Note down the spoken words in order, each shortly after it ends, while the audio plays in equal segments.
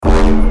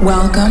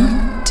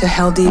Welcome to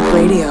Heldeep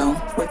Radio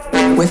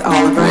with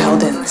Oliver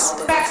Heldens.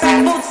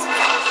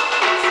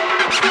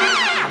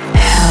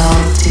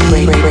 Heldeep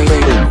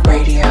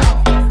Radio.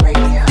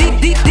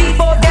 Deep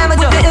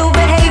damage of the ill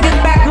behavior.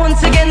 Back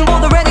once again for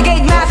the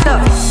renegade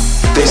master.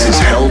 This is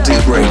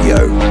Heldeep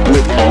Radio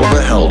with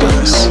Oliver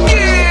Heldens.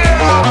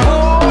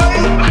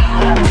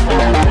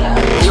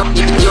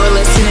 You're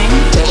listening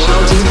to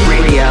Heldeep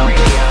Radio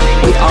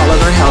with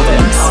Oliver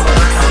Heldens.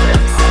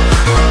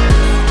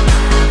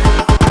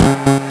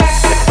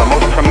 It's the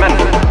most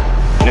tremendous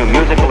new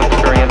musical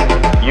experience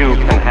you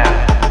can have.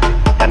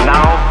 And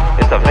now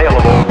it's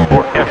available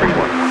for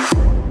everyone.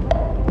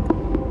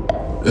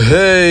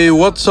 Hey,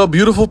 what's up,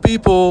 beautiful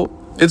people?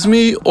 It's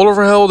me,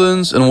 Oliver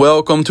Heldens, and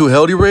welcome to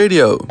Heldeep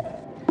Radio.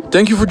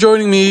 Thank you for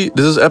joining me.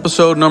 This is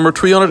episode number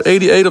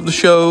 388 of the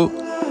show.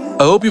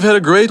 I hope you've had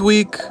a great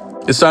week.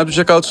 It's time to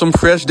check out some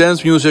fresh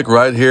dance music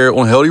right here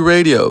on Heldeep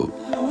Radio.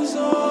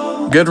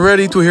 Get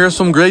ready to hear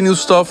some great new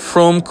stuff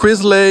from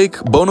Chris Lake,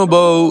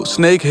 Bonobo,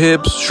 Snake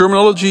Hips,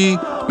 Shermanology,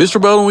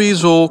 Mr. Bell and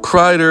Weasel,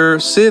 Kreider,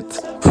 Sid,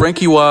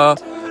 Frankie Wah,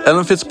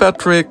 Alan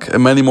Fitzpatrick,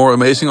 and many more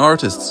amazing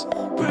artists.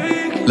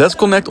 Let's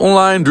connect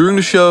online during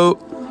the show.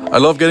 I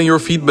love getting your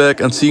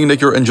feedback and seeing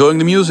that you're enjoying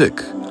the music.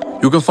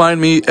 You can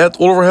find me at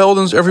Oliver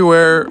Heldens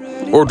everywhere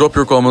or drop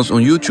your comments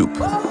on YouTube.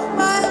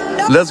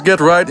 Let's get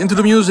right into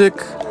the music.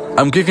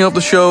 I'm kicking off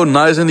the show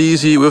nice and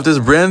easy with this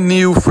brand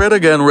new Fred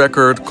Again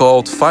record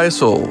called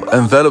Faisal,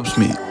 Envelops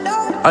Me.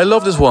 I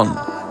love this one.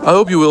 I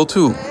hope you will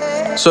too.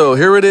 So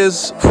here it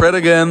is, Fred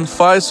Again,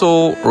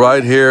 Faisal,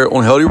 right here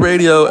on Heldeep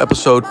Radio,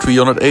 episode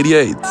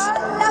 388.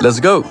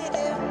 Let's go.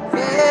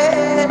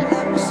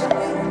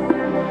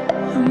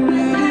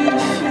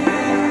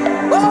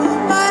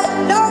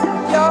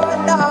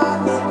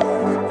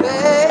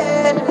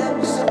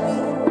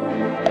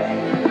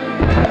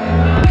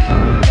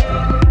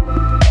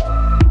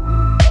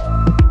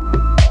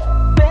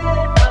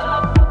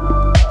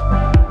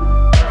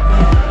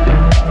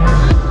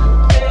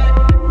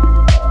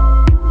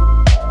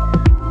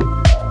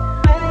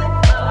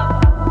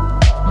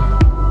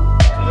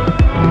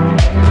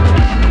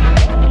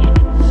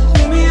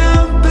 Let me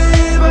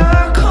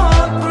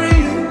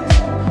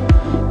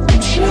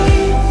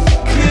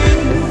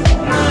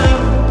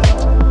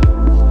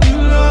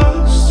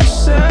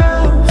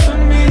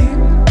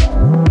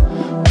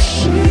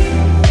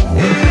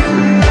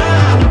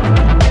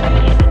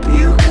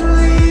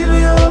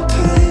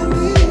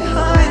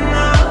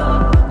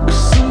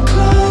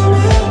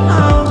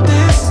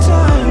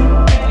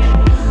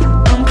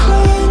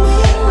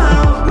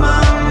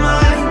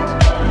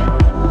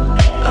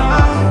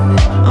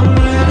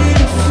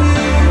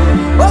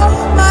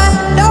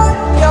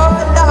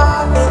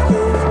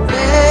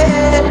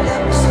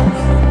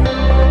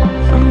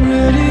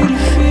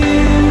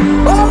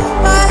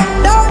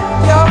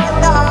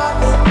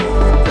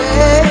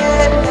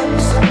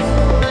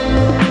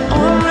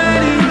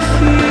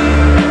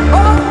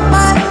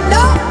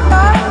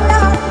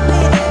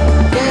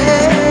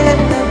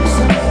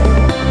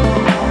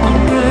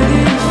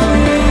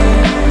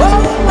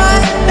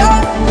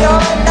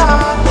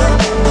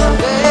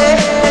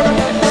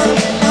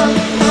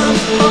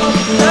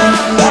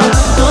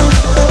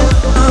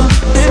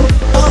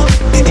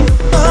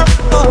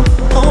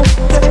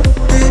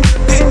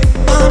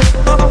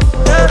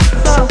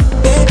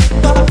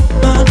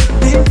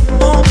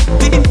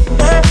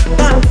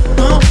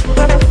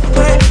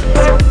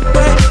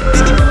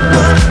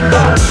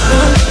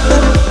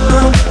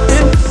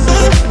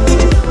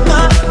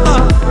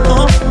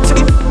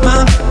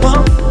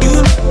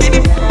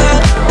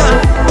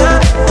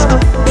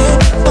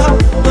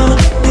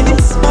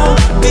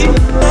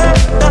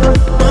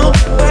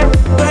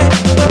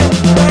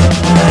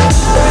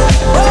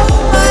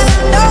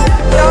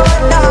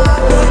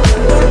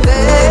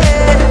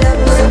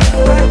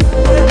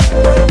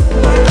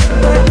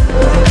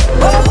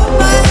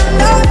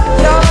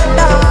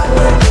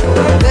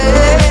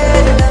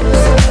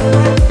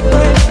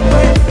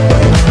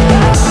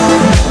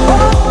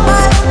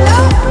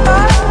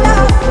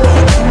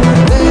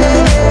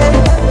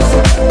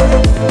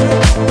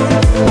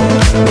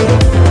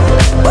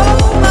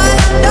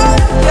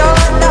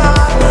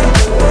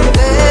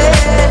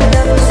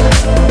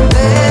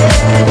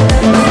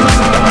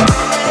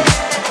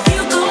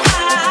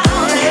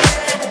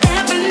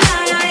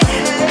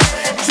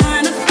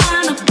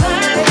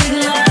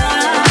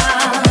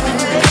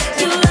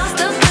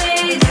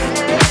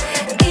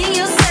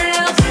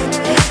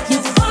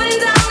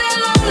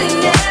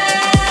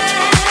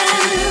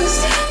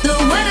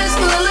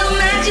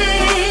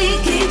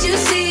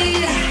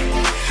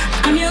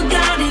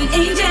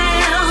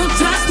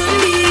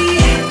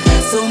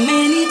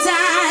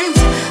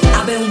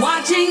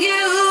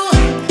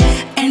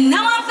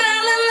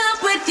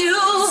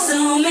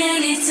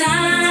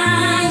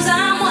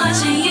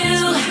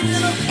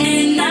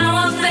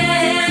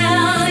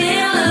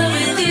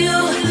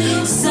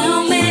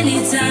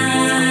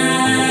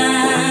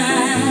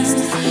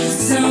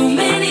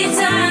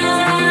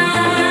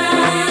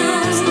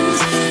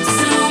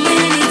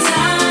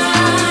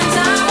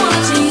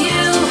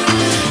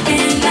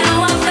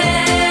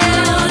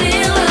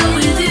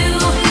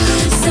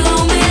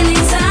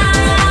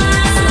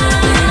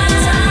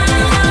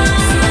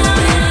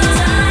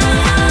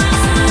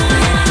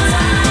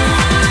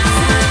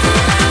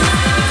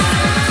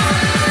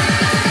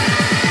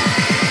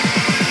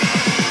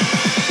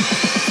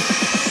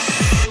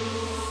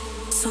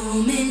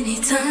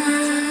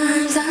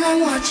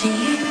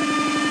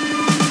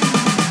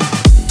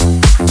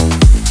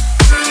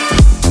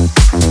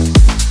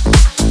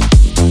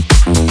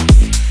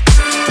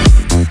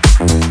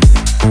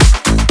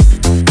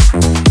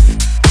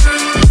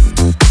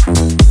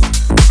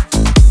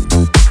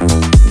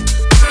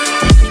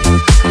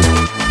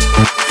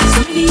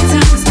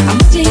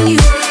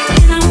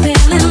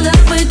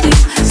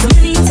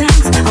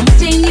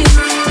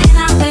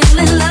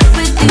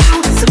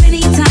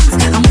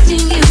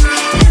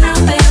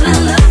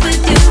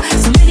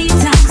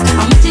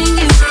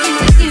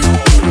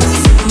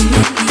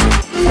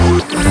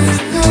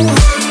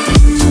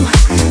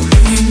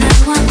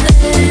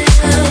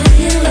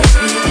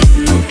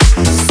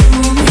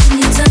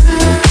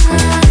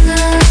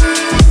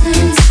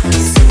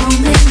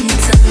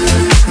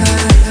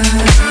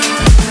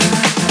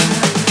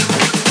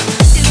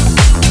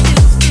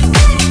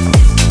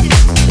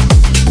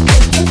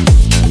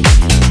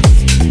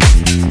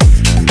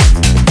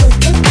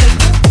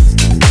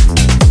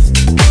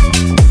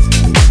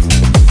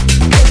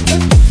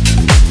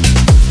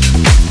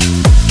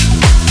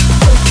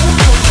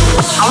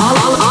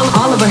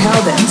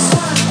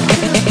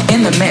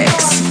the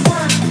mix.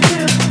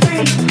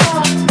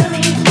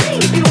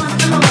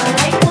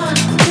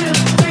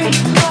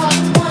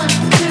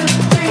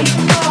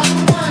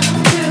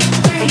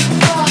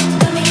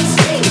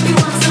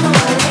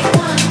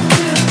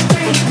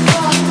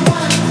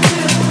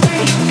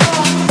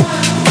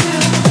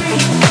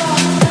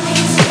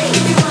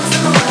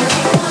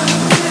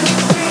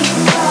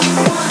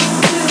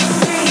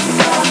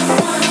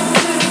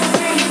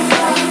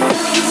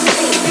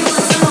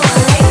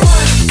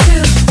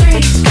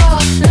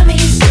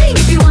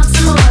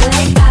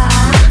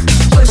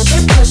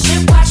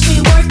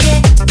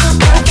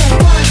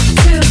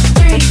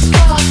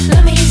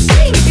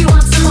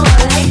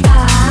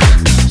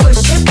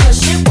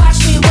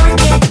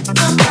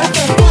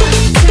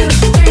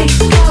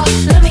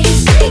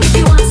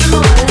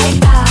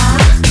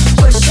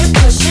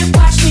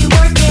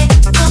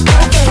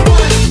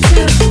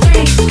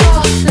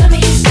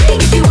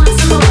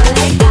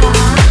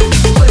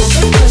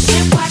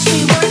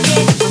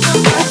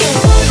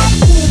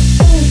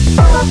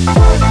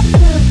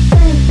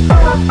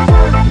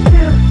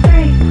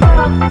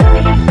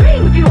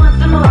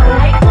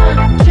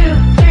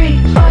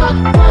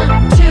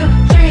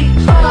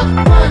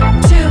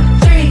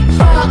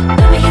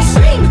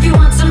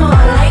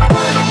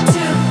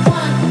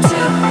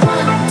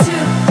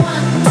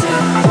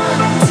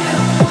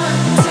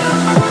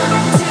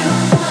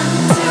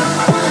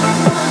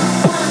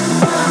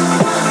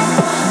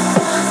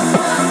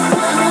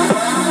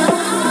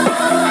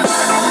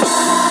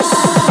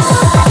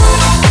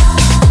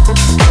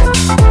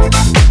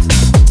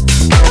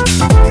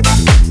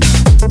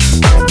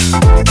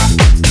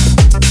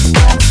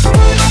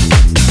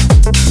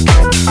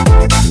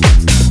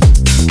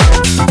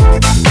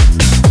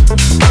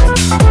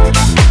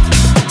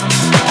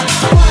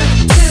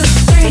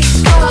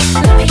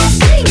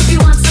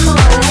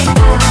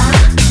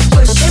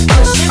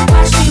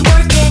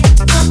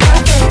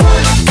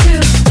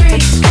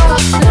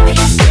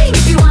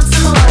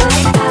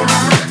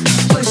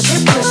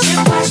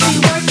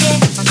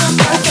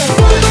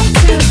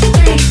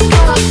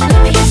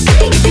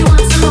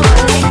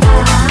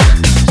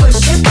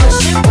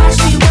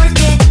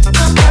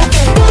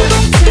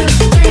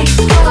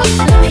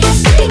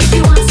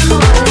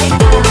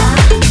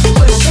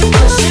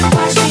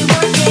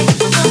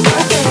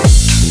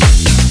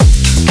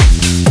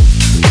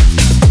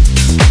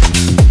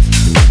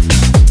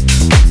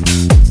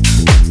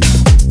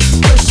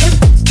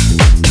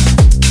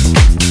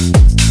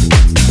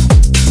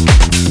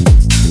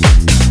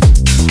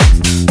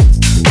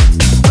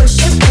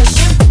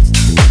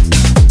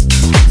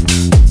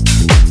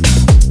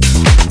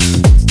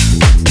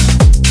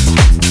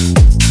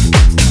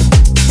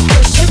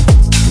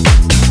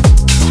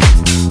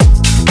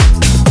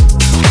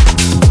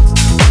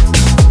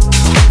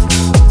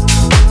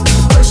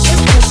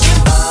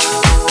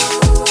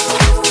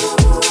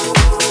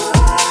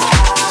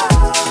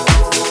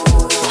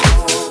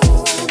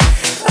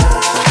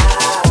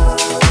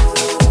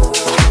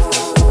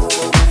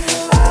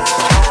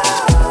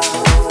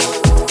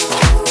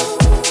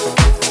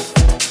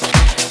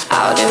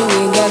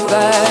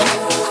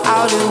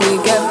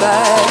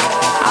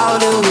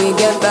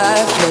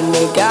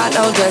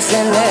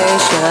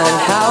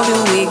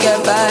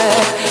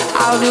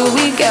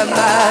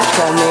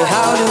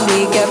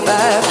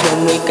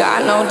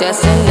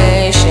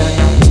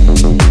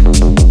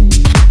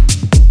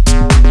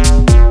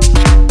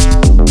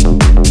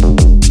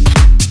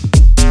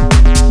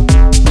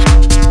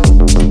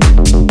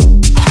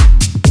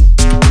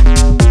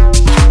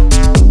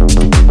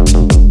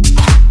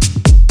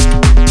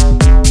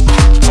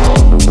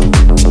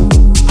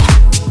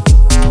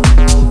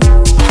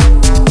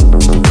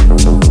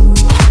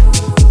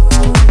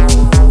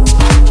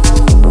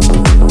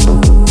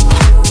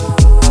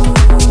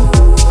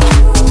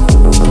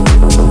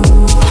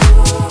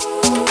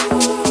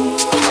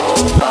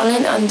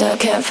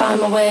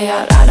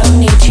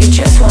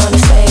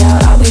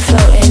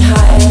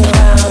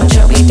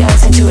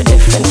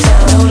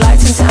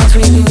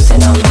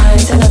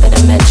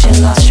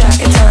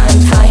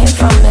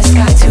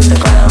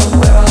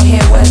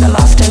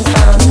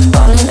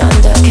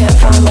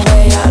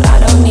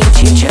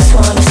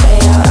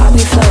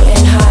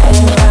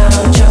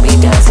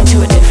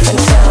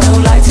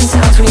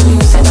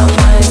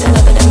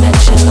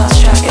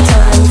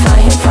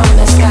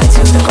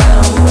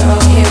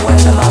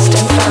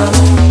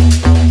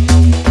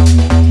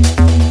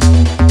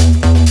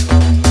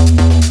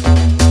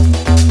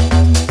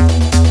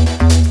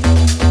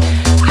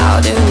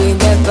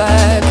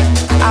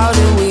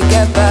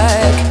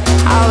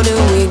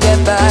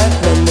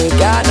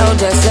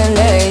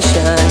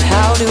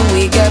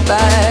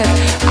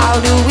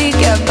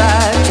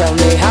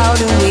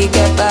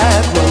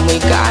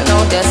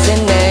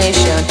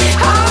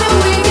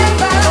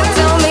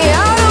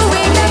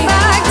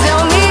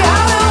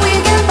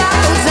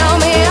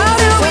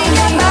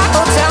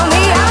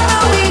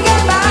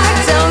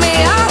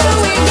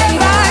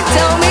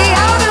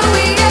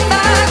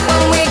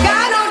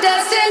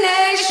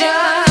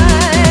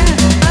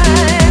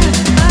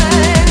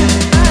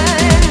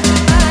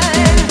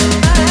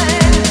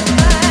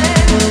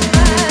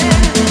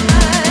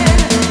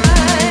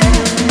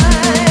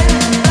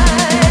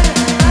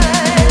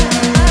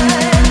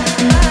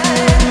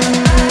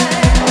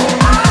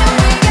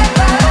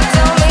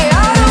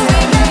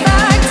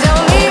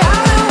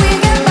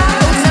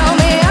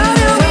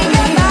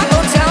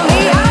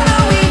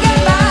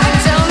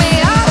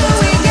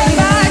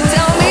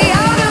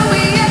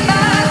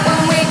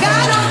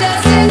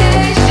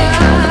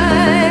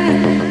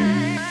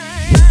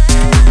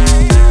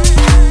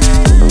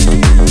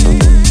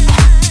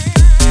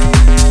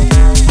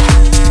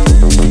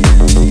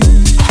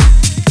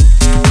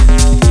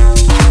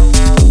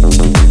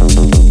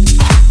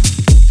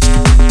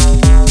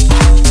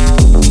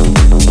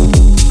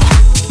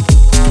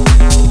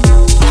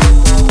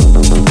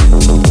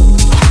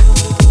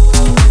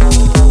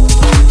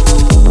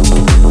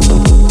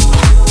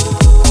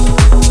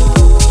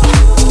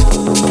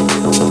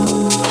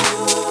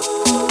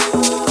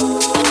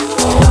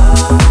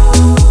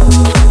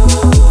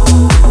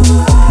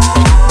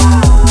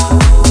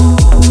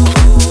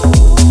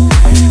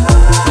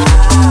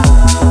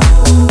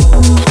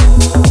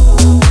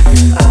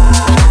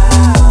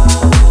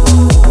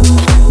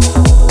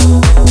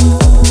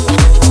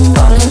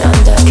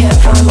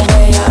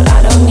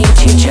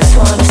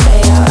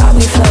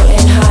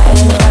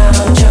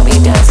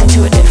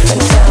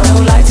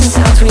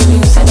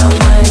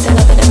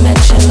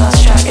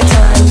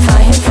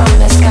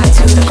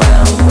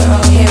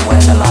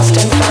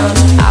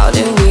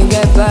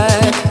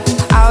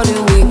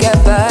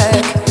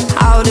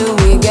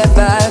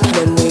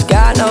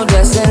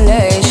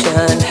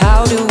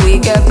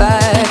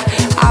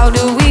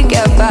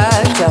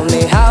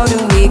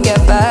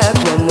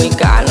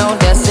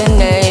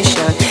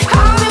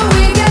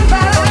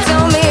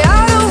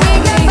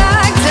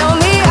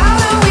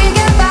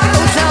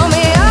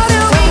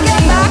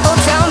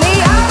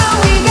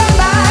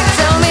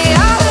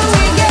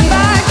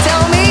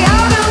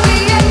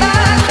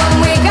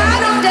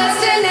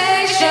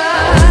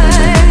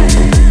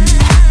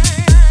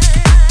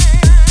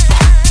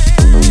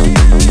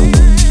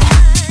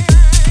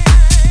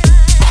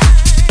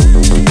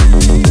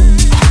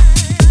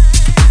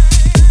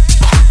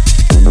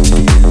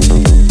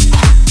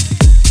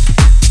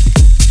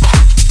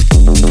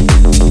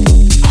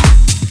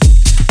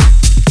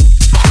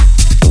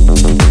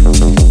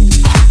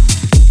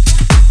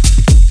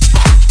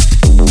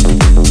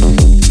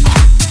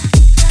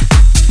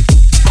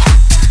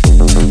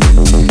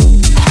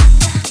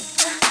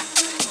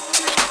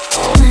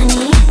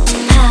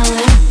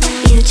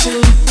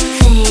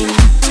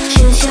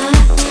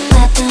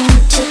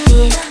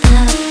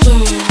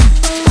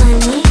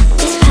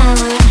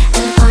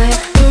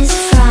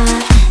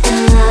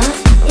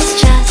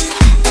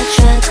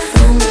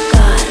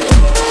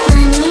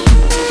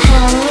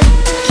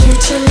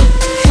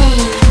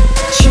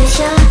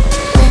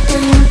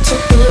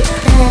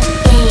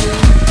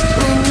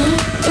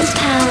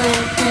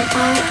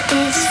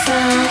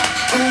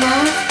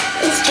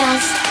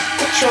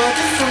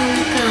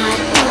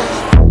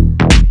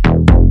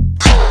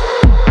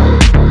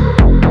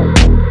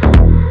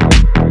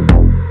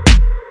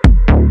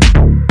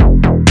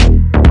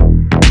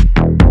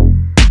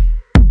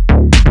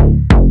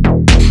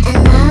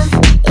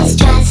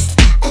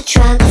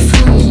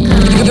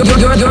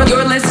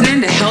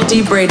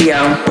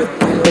 Radio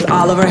with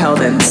Oliver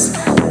Heldens.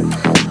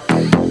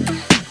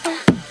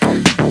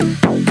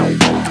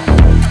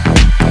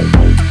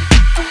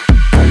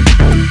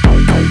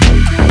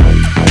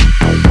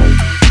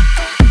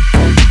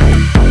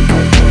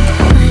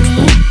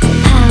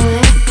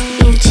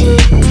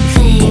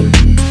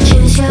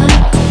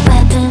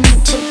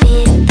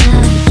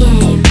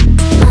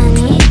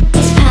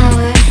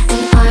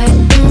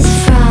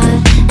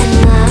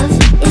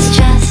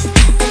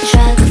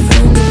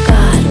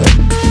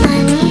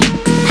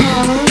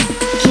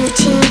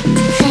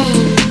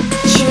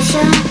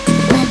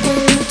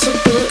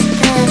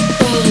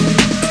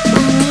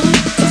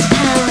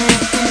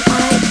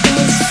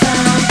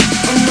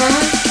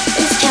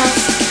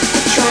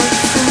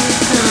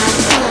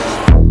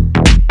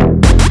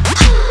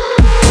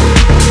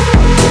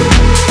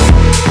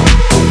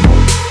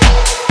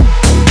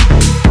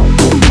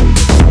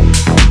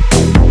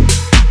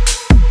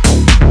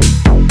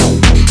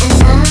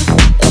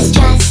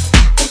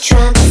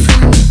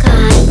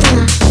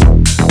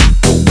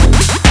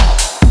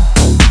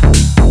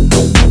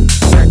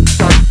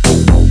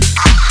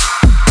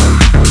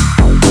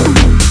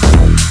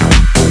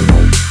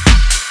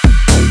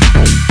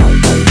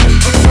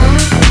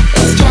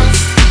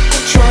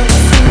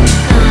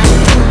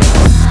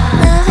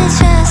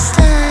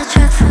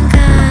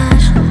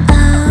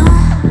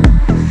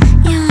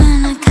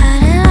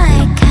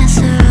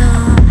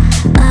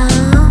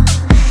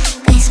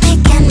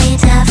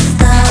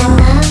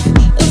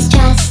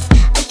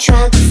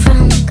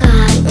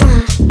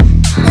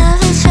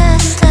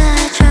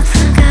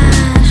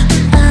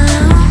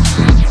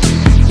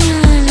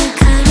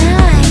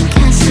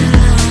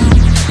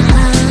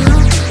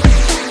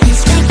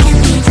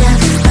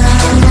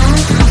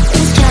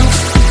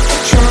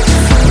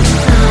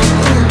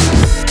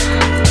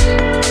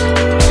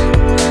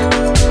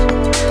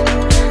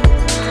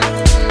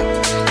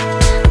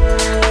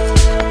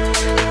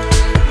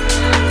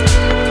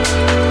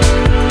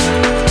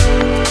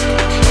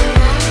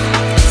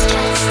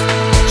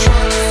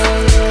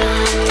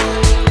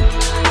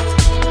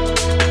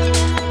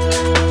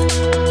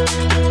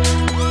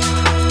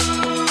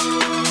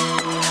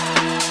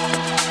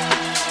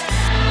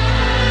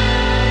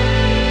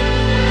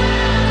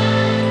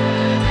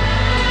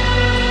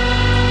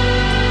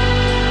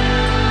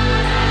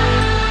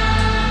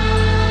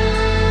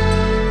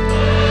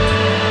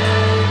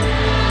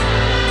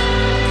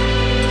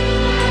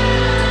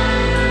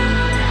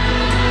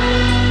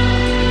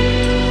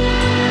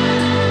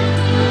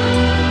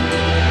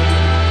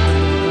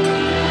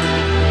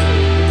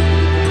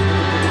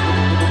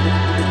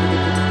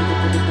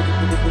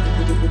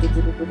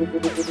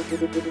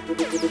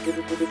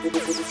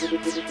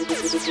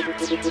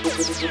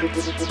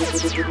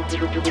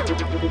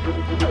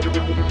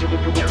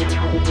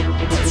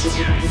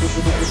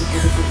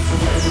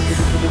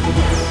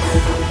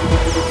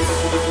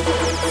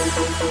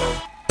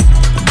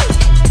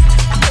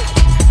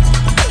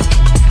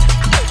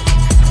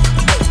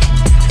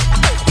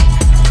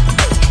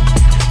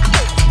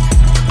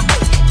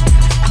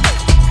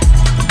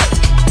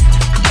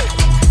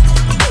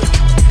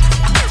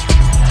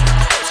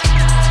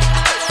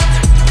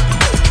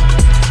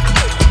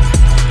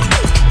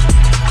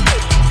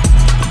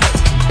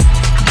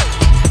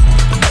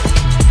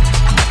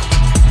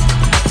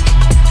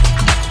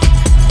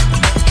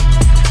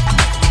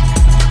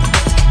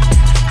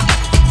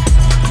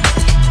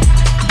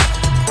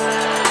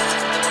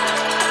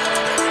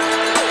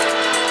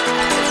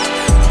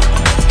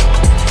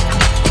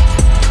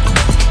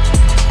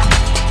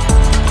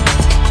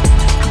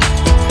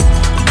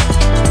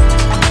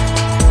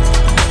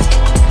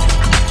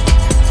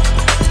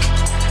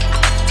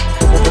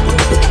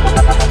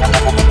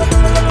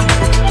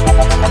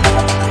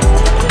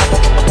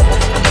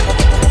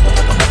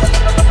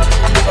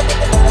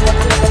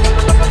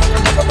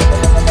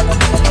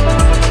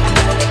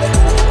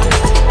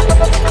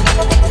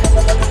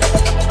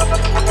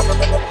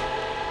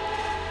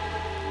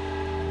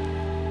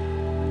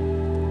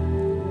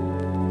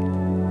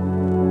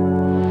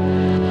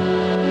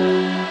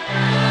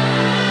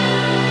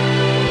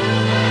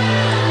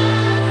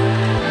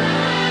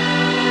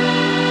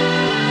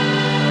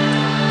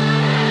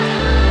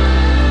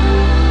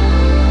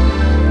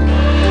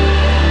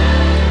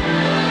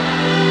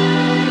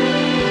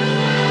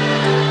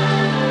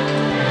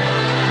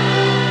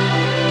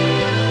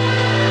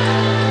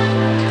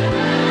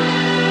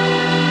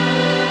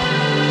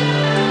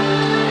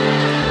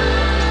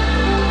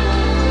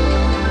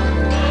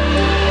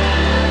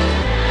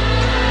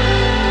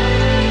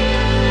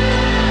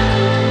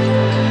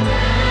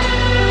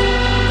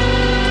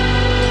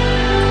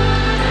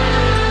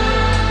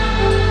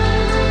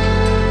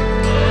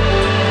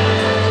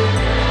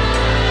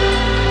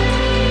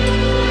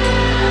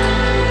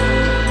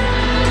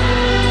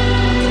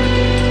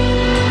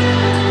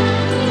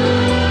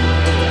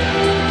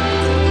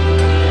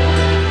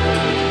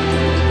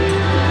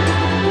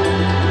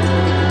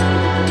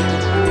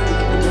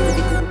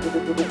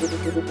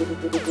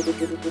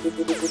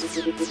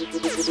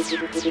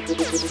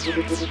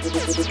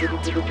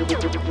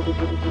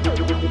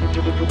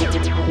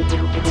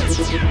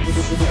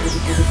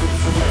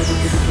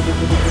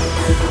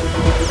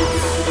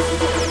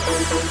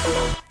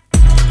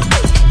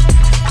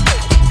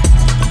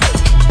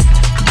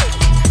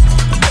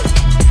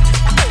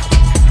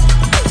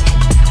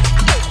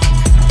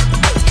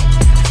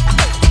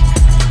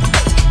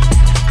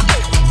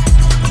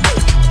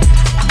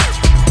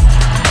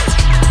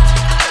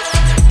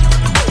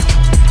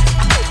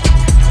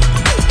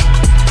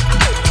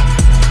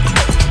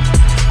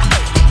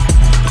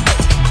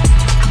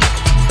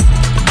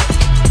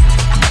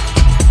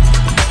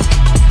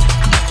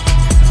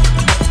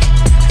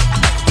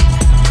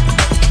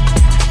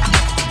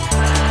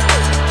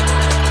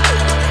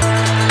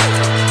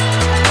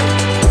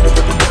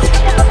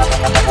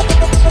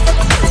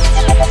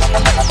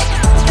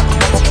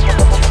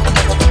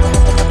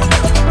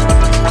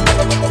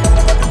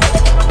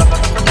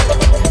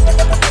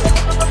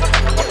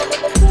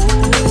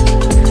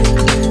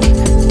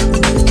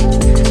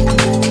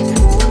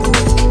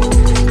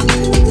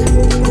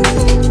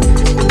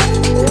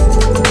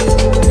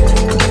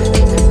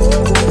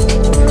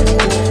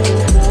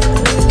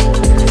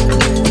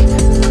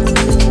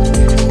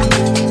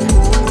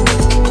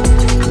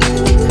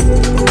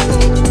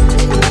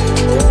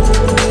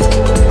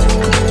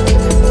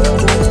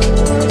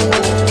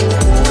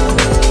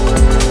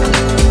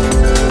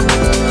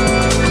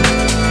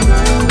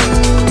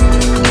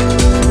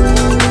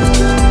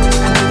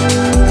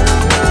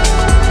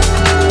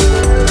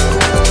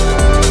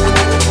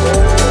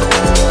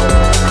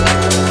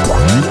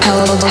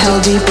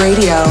 Heldeep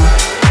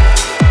Radio.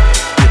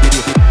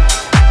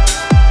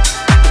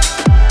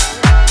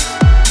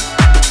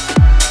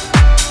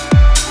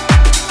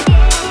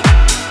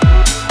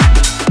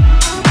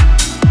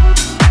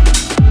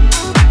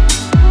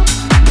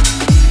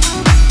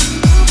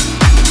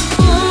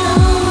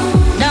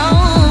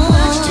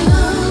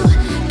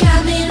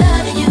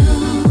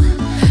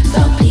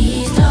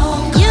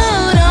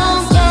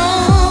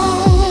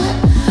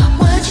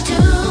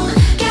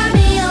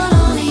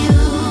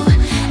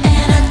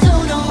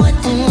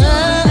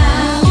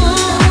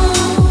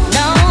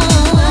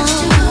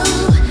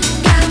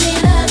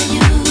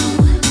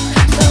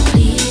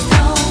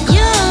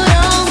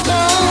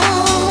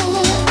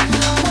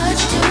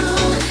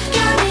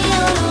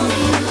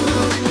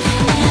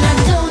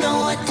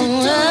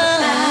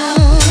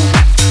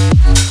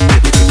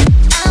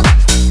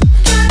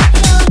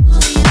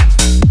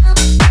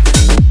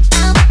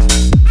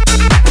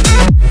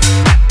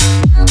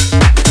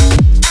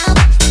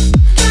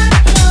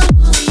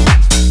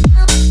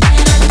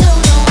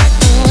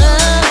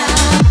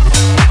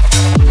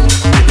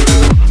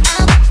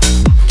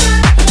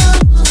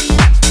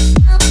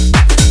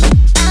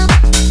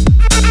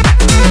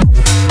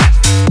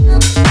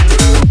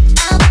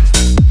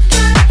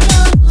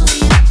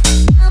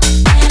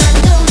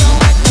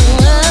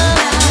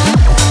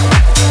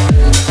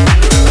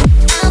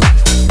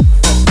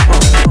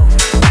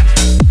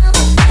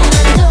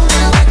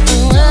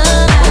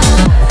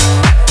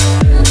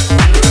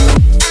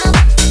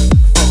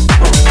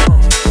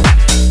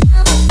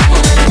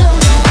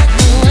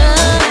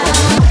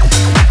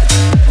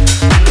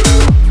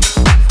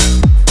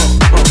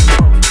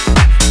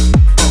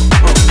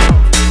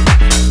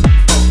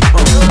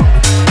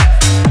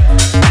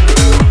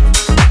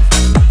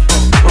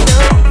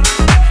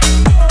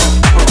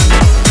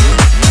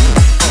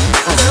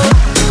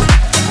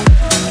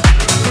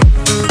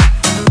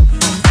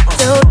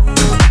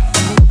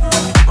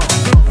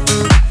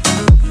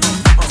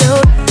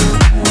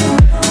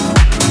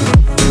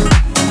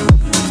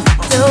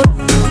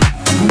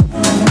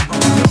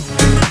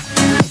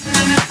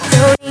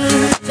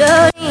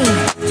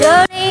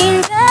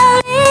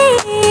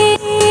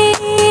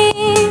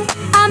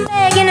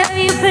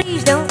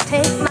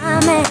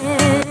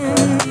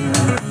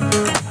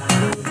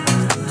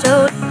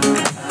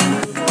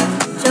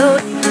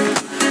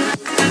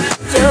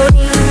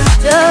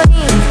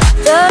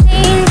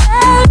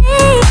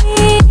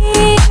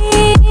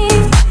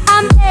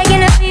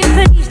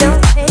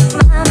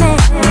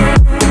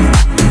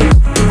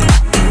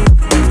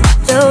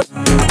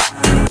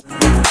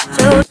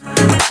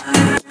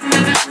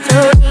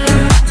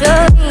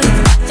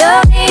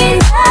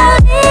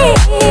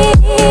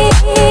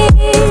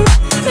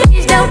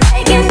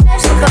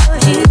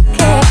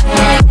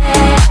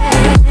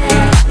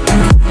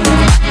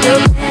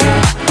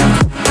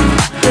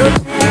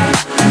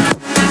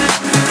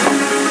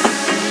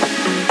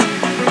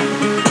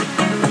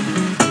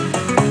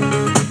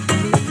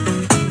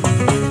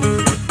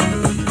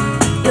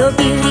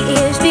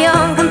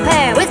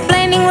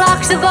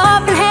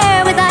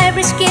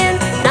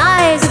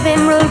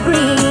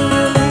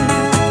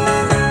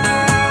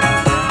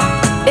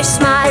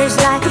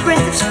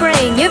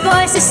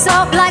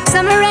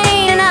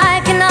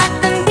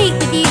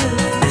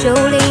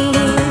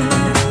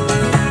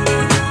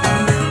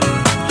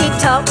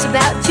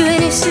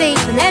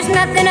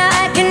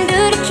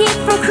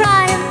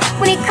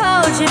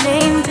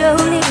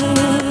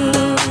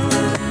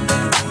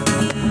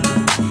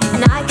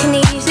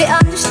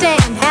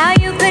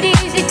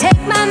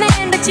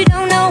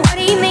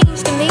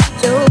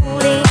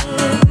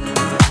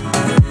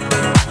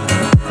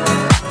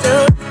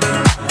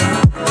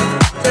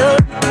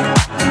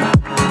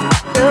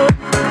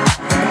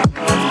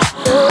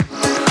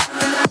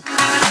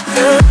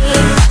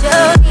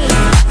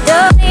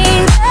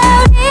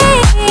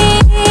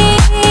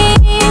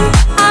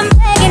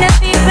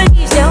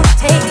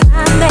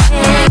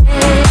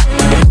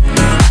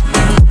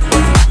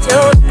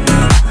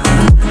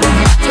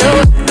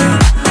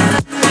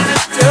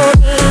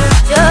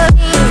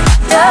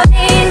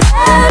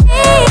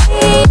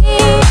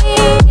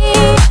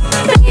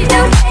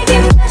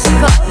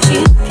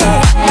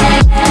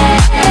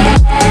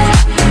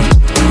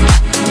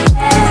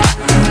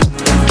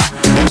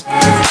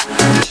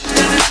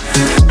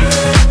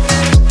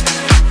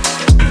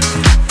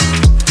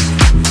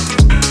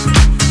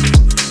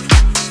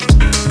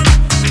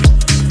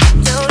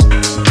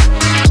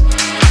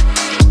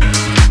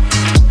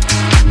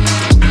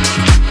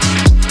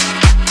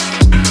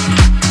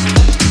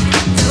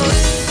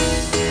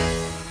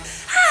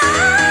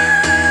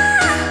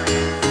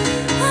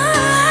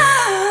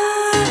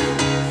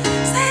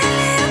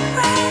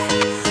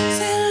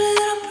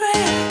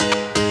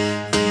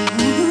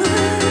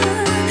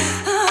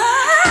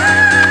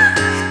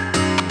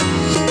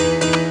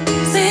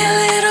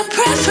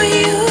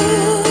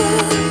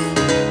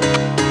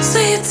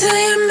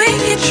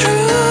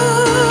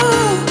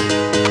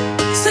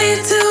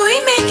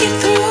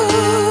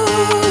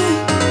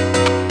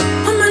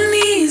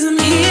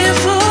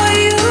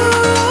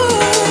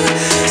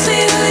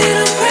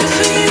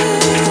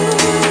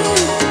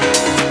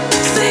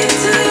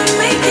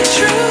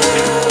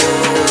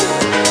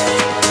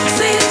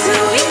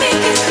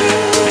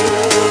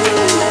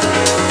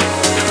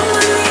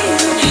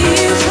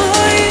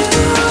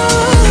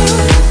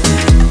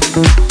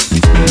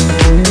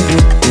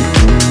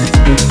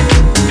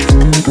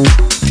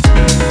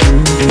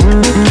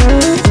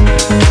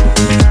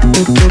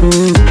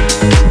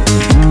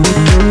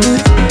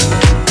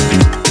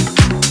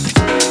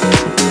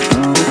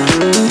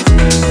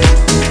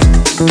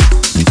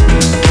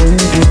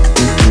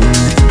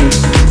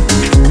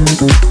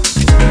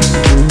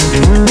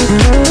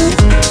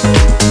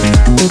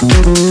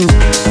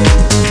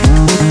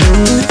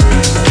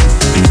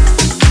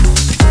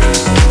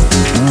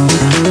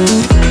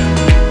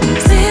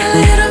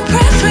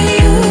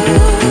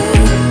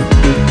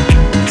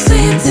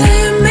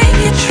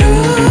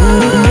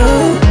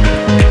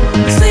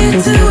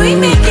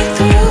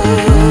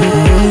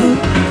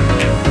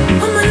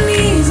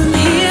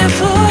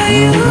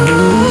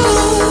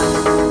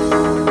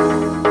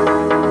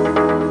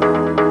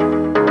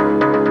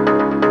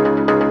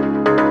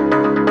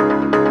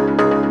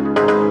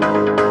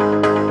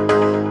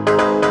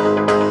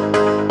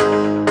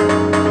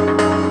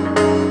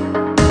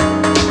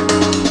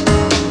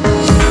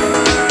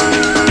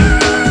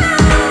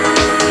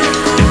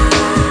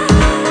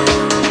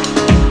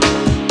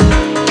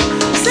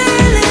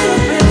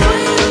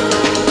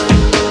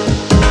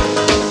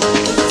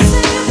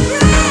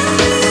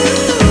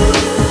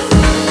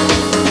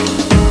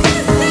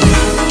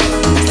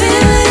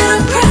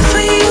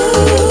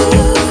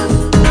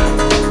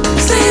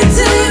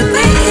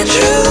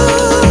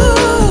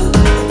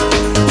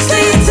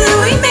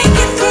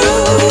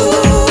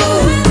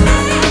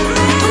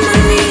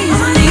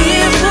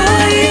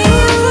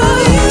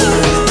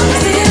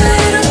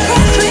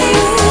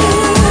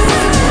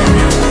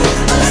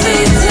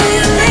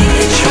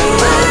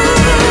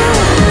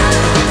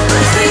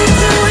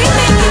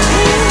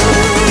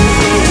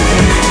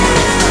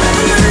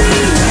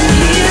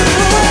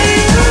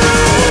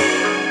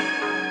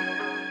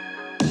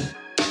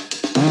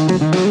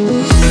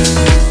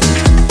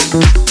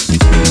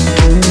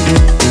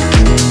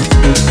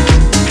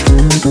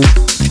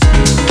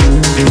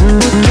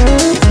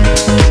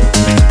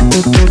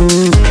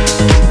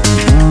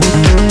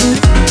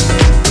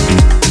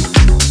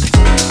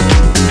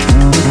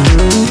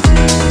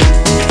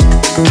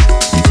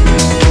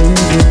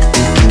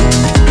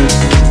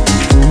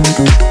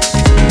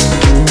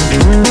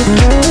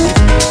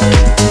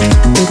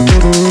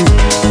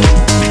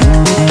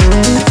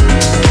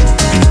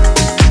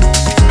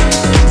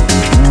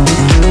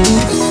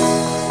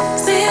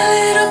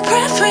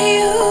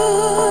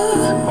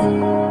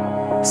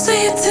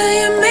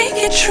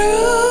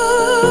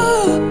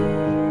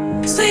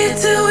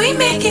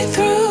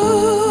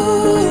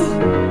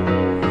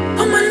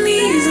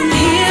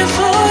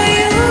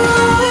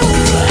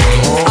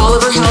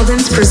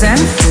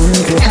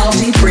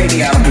 Heldeep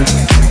Radio.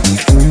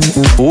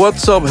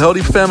 What's up,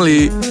 Heldeep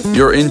family?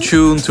 You're in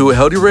tune to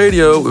Heldeep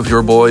Radio with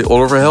your boy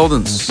Oliver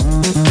Heldens.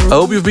 I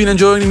hope you've been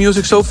enjoying the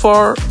music so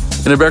far.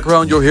 In the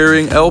background you're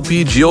hearing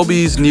LP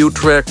GLB's new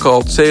track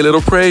called Say a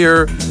Little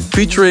Prayer,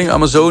 featuring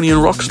Amazonian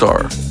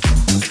rockstar.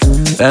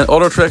 And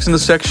other tracks in the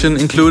section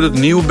included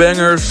new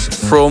bangers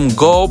from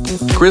Gulp,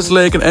 Chris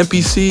Lake and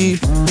MPC,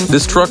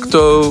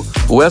 Destructo,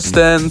 West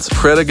End,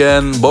 Fred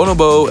Again,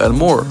 Bonobo and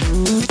more.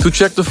 To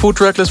check the full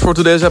track list for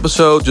today's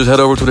episode, just head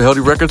over to the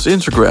Heldeep Records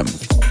Instagram.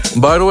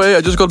 By the way,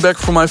 I just got back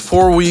from my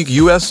 4-week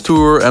US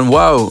tour and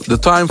wow, the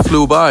time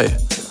flew by.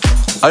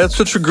 I had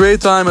such a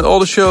great time at all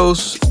the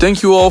shows.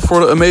 Thank you all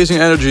for the amazing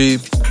energy.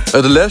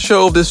 The last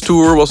show of this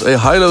tour was a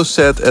high-low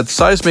set at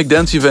Seismic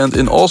Dance Event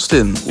in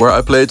Austin, where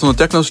I played on the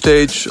techno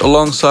stage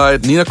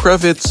alongside Nina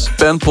Kravitz,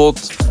 Penpot,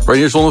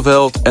 Reinier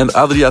Zonneveld and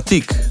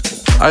Adriatique.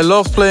 I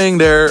loved playing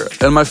there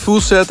and my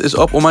full set is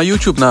up on my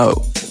YouTube now,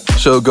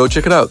 so go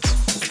check it out.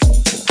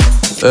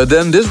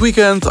 Then this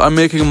weekend I'm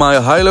making my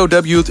high-low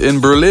debut in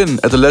Berlin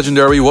at the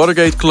legendary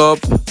Watergate Club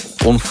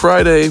on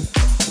Friday.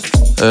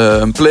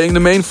 I'm playing the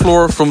main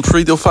floor from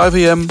 3 till 5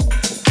 a.m.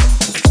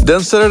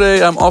 Then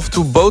Saturday I'm off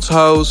to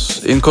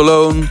Bootshaus in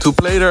Cologne to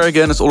play there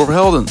again as Oliver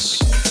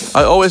Heldens.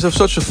 I always have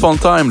such a fun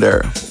time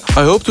there.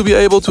 I hope to be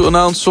able to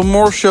announce some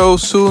more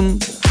shows soon.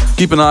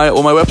 Keep an eye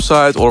on my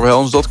website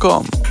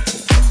oliverheldens.com.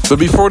 But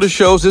before the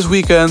shows this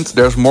weekend,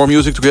 there's more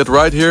music to get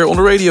right here on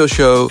the radio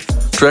show.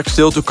 Tracks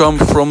still to come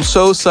from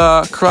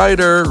Sosa,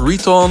 Kreider,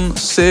 Riton,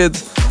 Sid,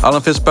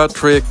 Alan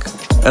Fitzpatrick,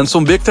 and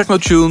some big techno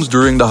tunes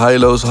during the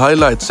High-Lows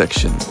highlight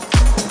section.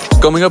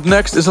 Coming up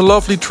next is a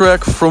lovely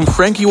track from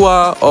Frankie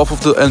Wah off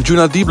of the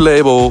Anjuna Deep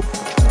label.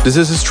 This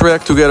is his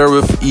track together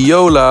with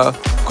Iola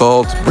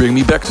called Bring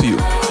Me Back to You.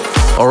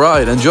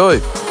 Alright, enjoy!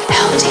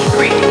 Heldeep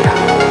Radio.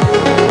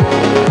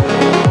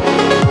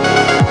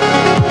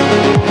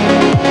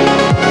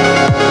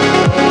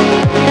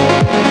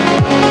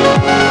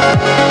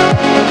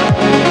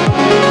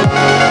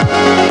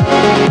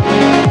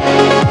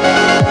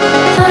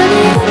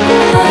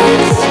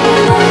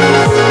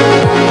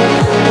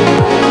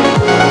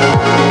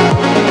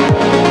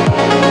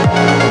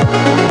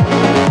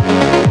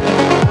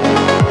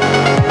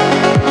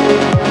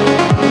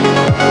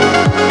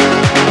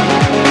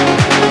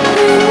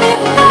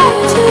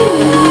 Back to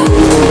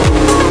you.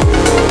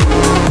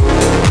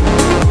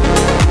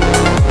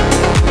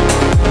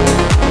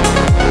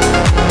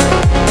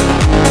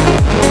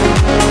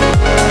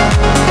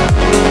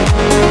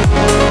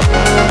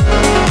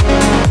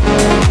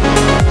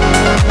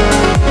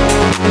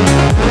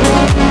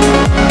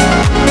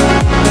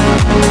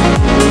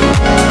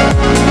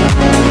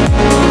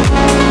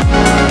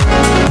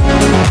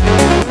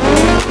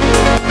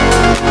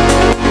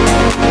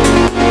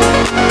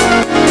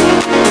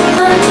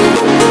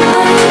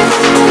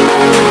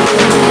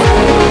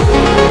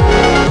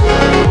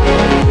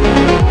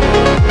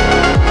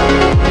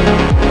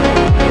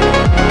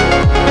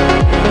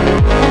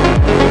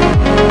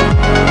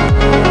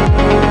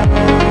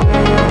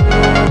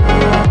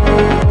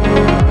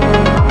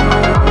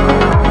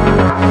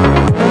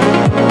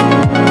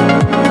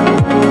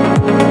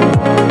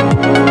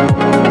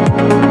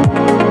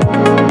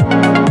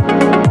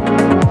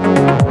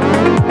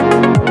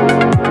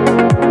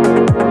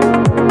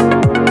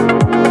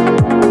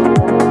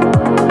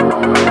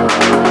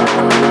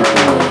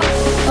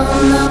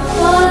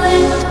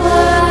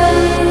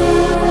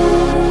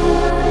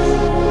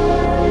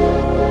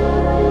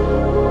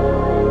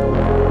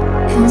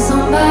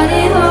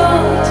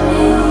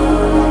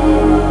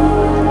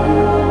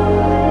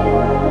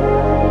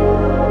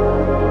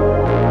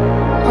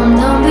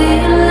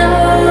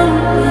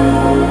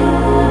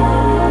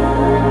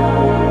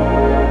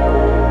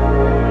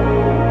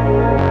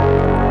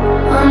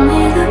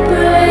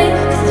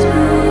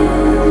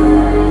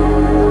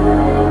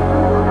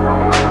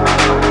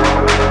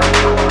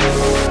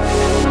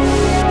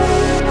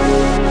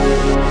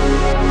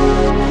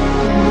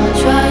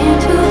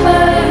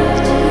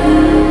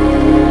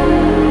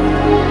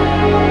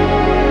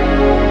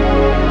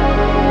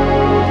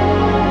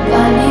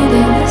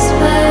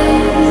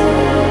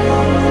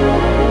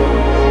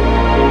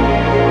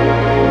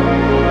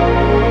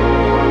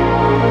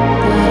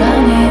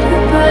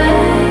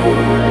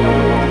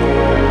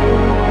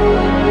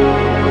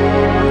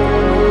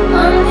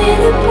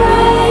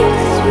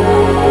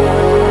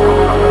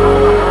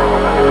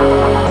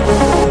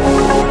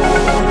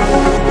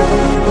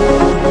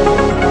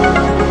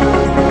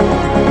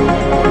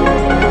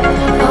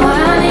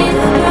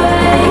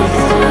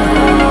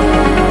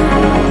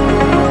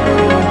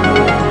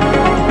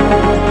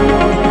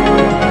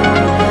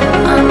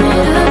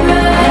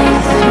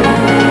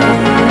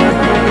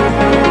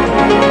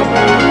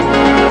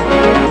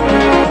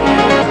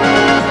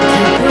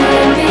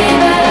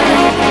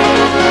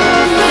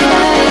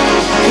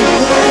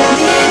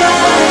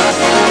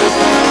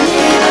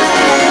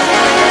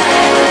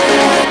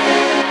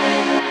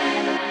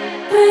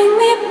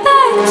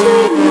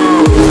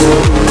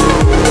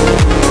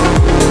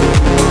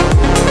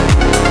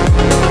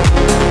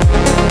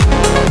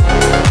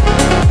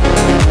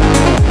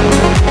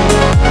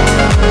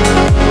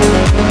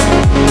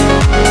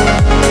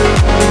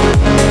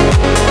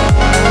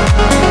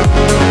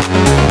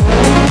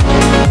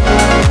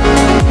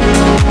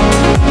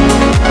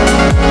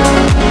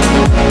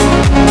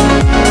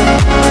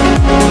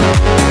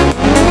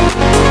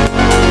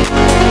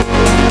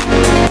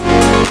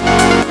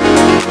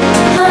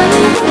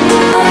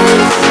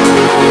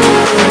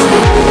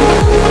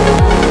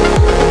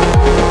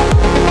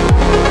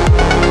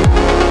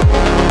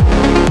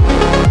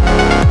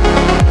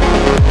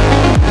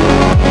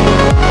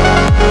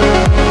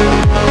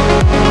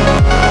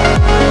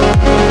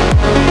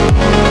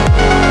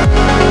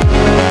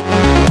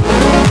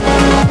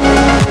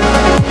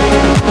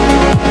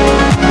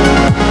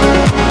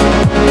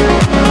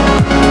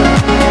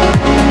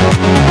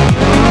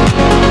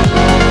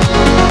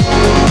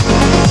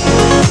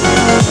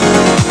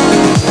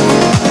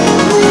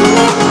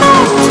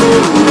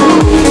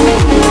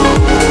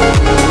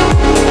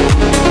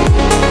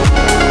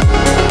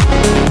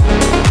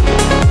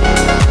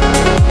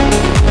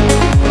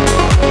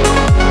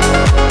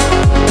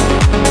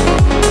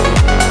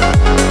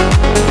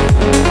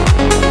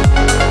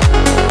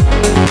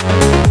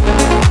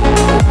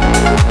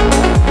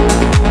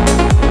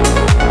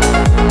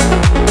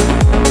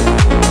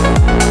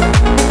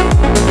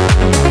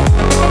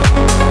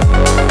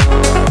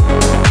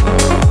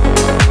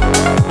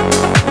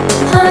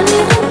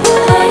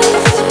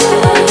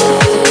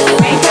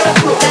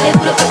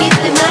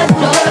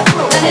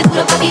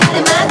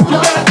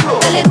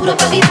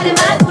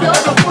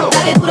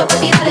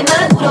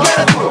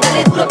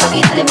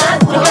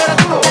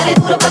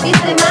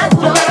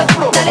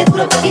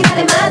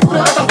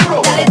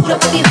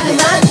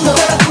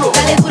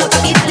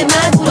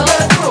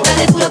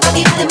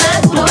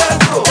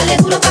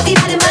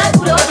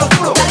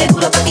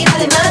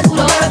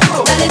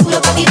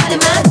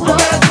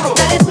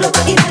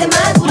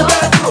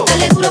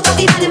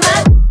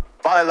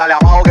 Dale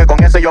abajo que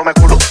con ese yo me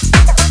culo.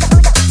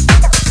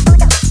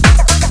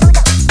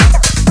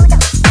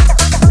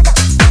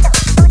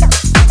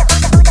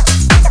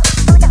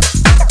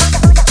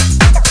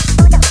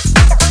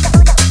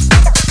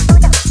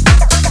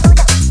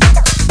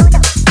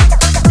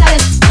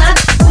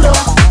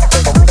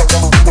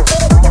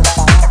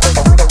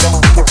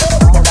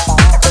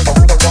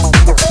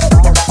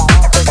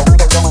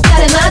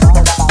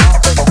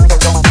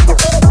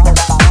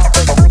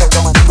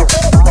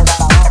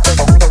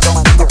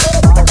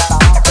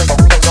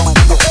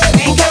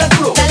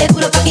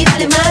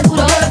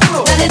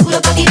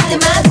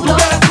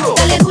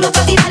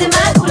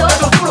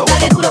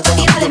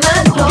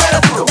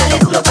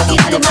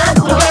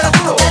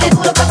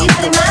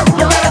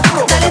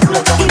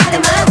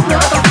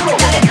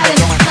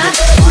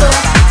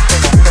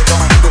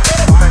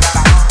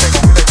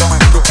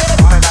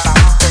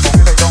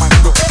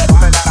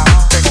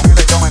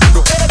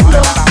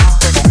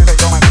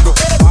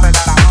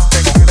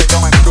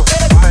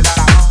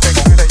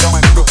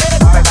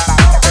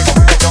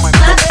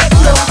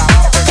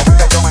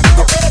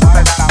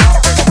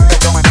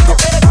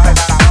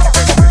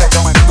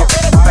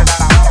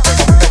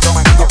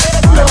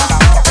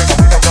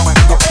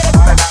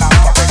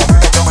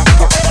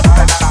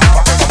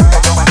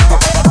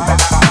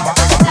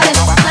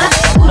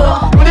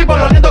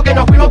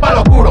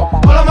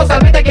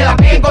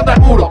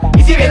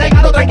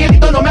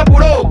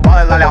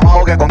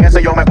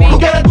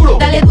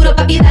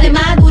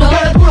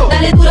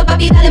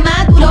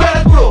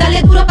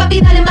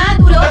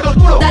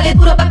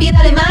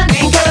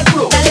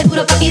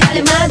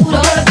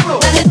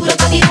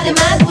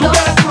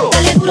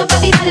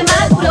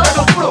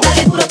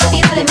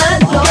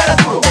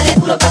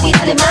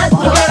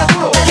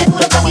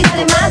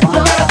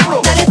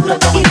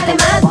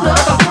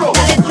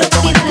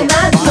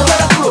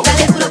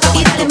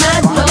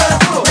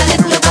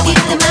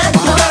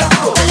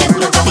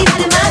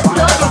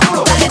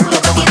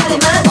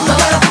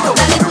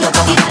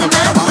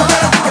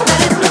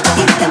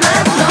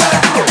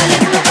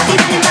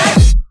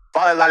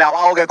 Dale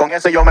abajo que con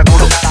ese yo me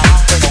culo.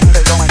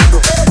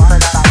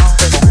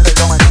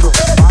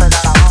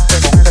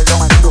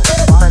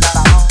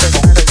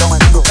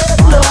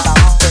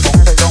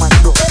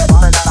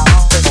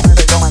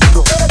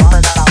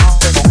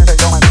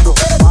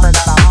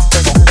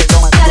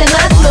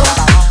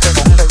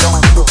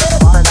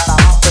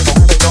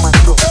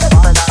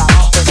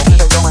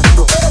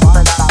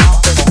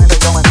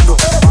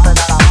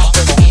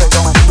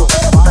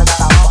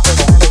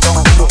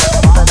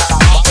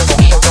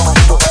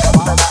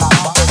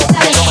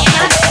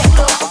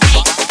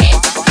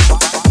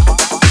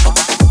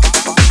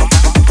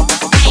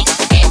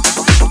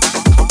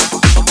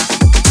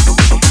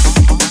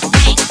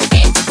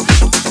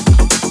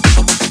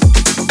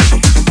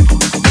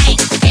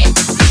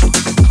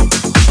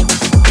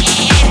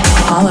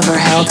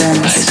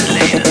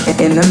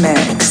 In the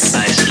mix.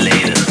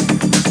 Isolator.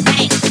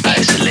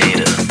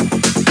 Isolator.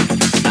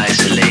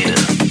 Isolator.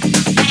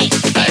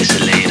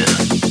 Isolator.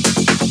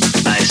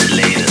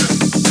 Isolator.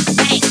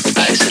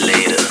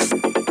 Isolator.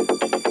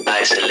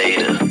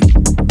 Isolator.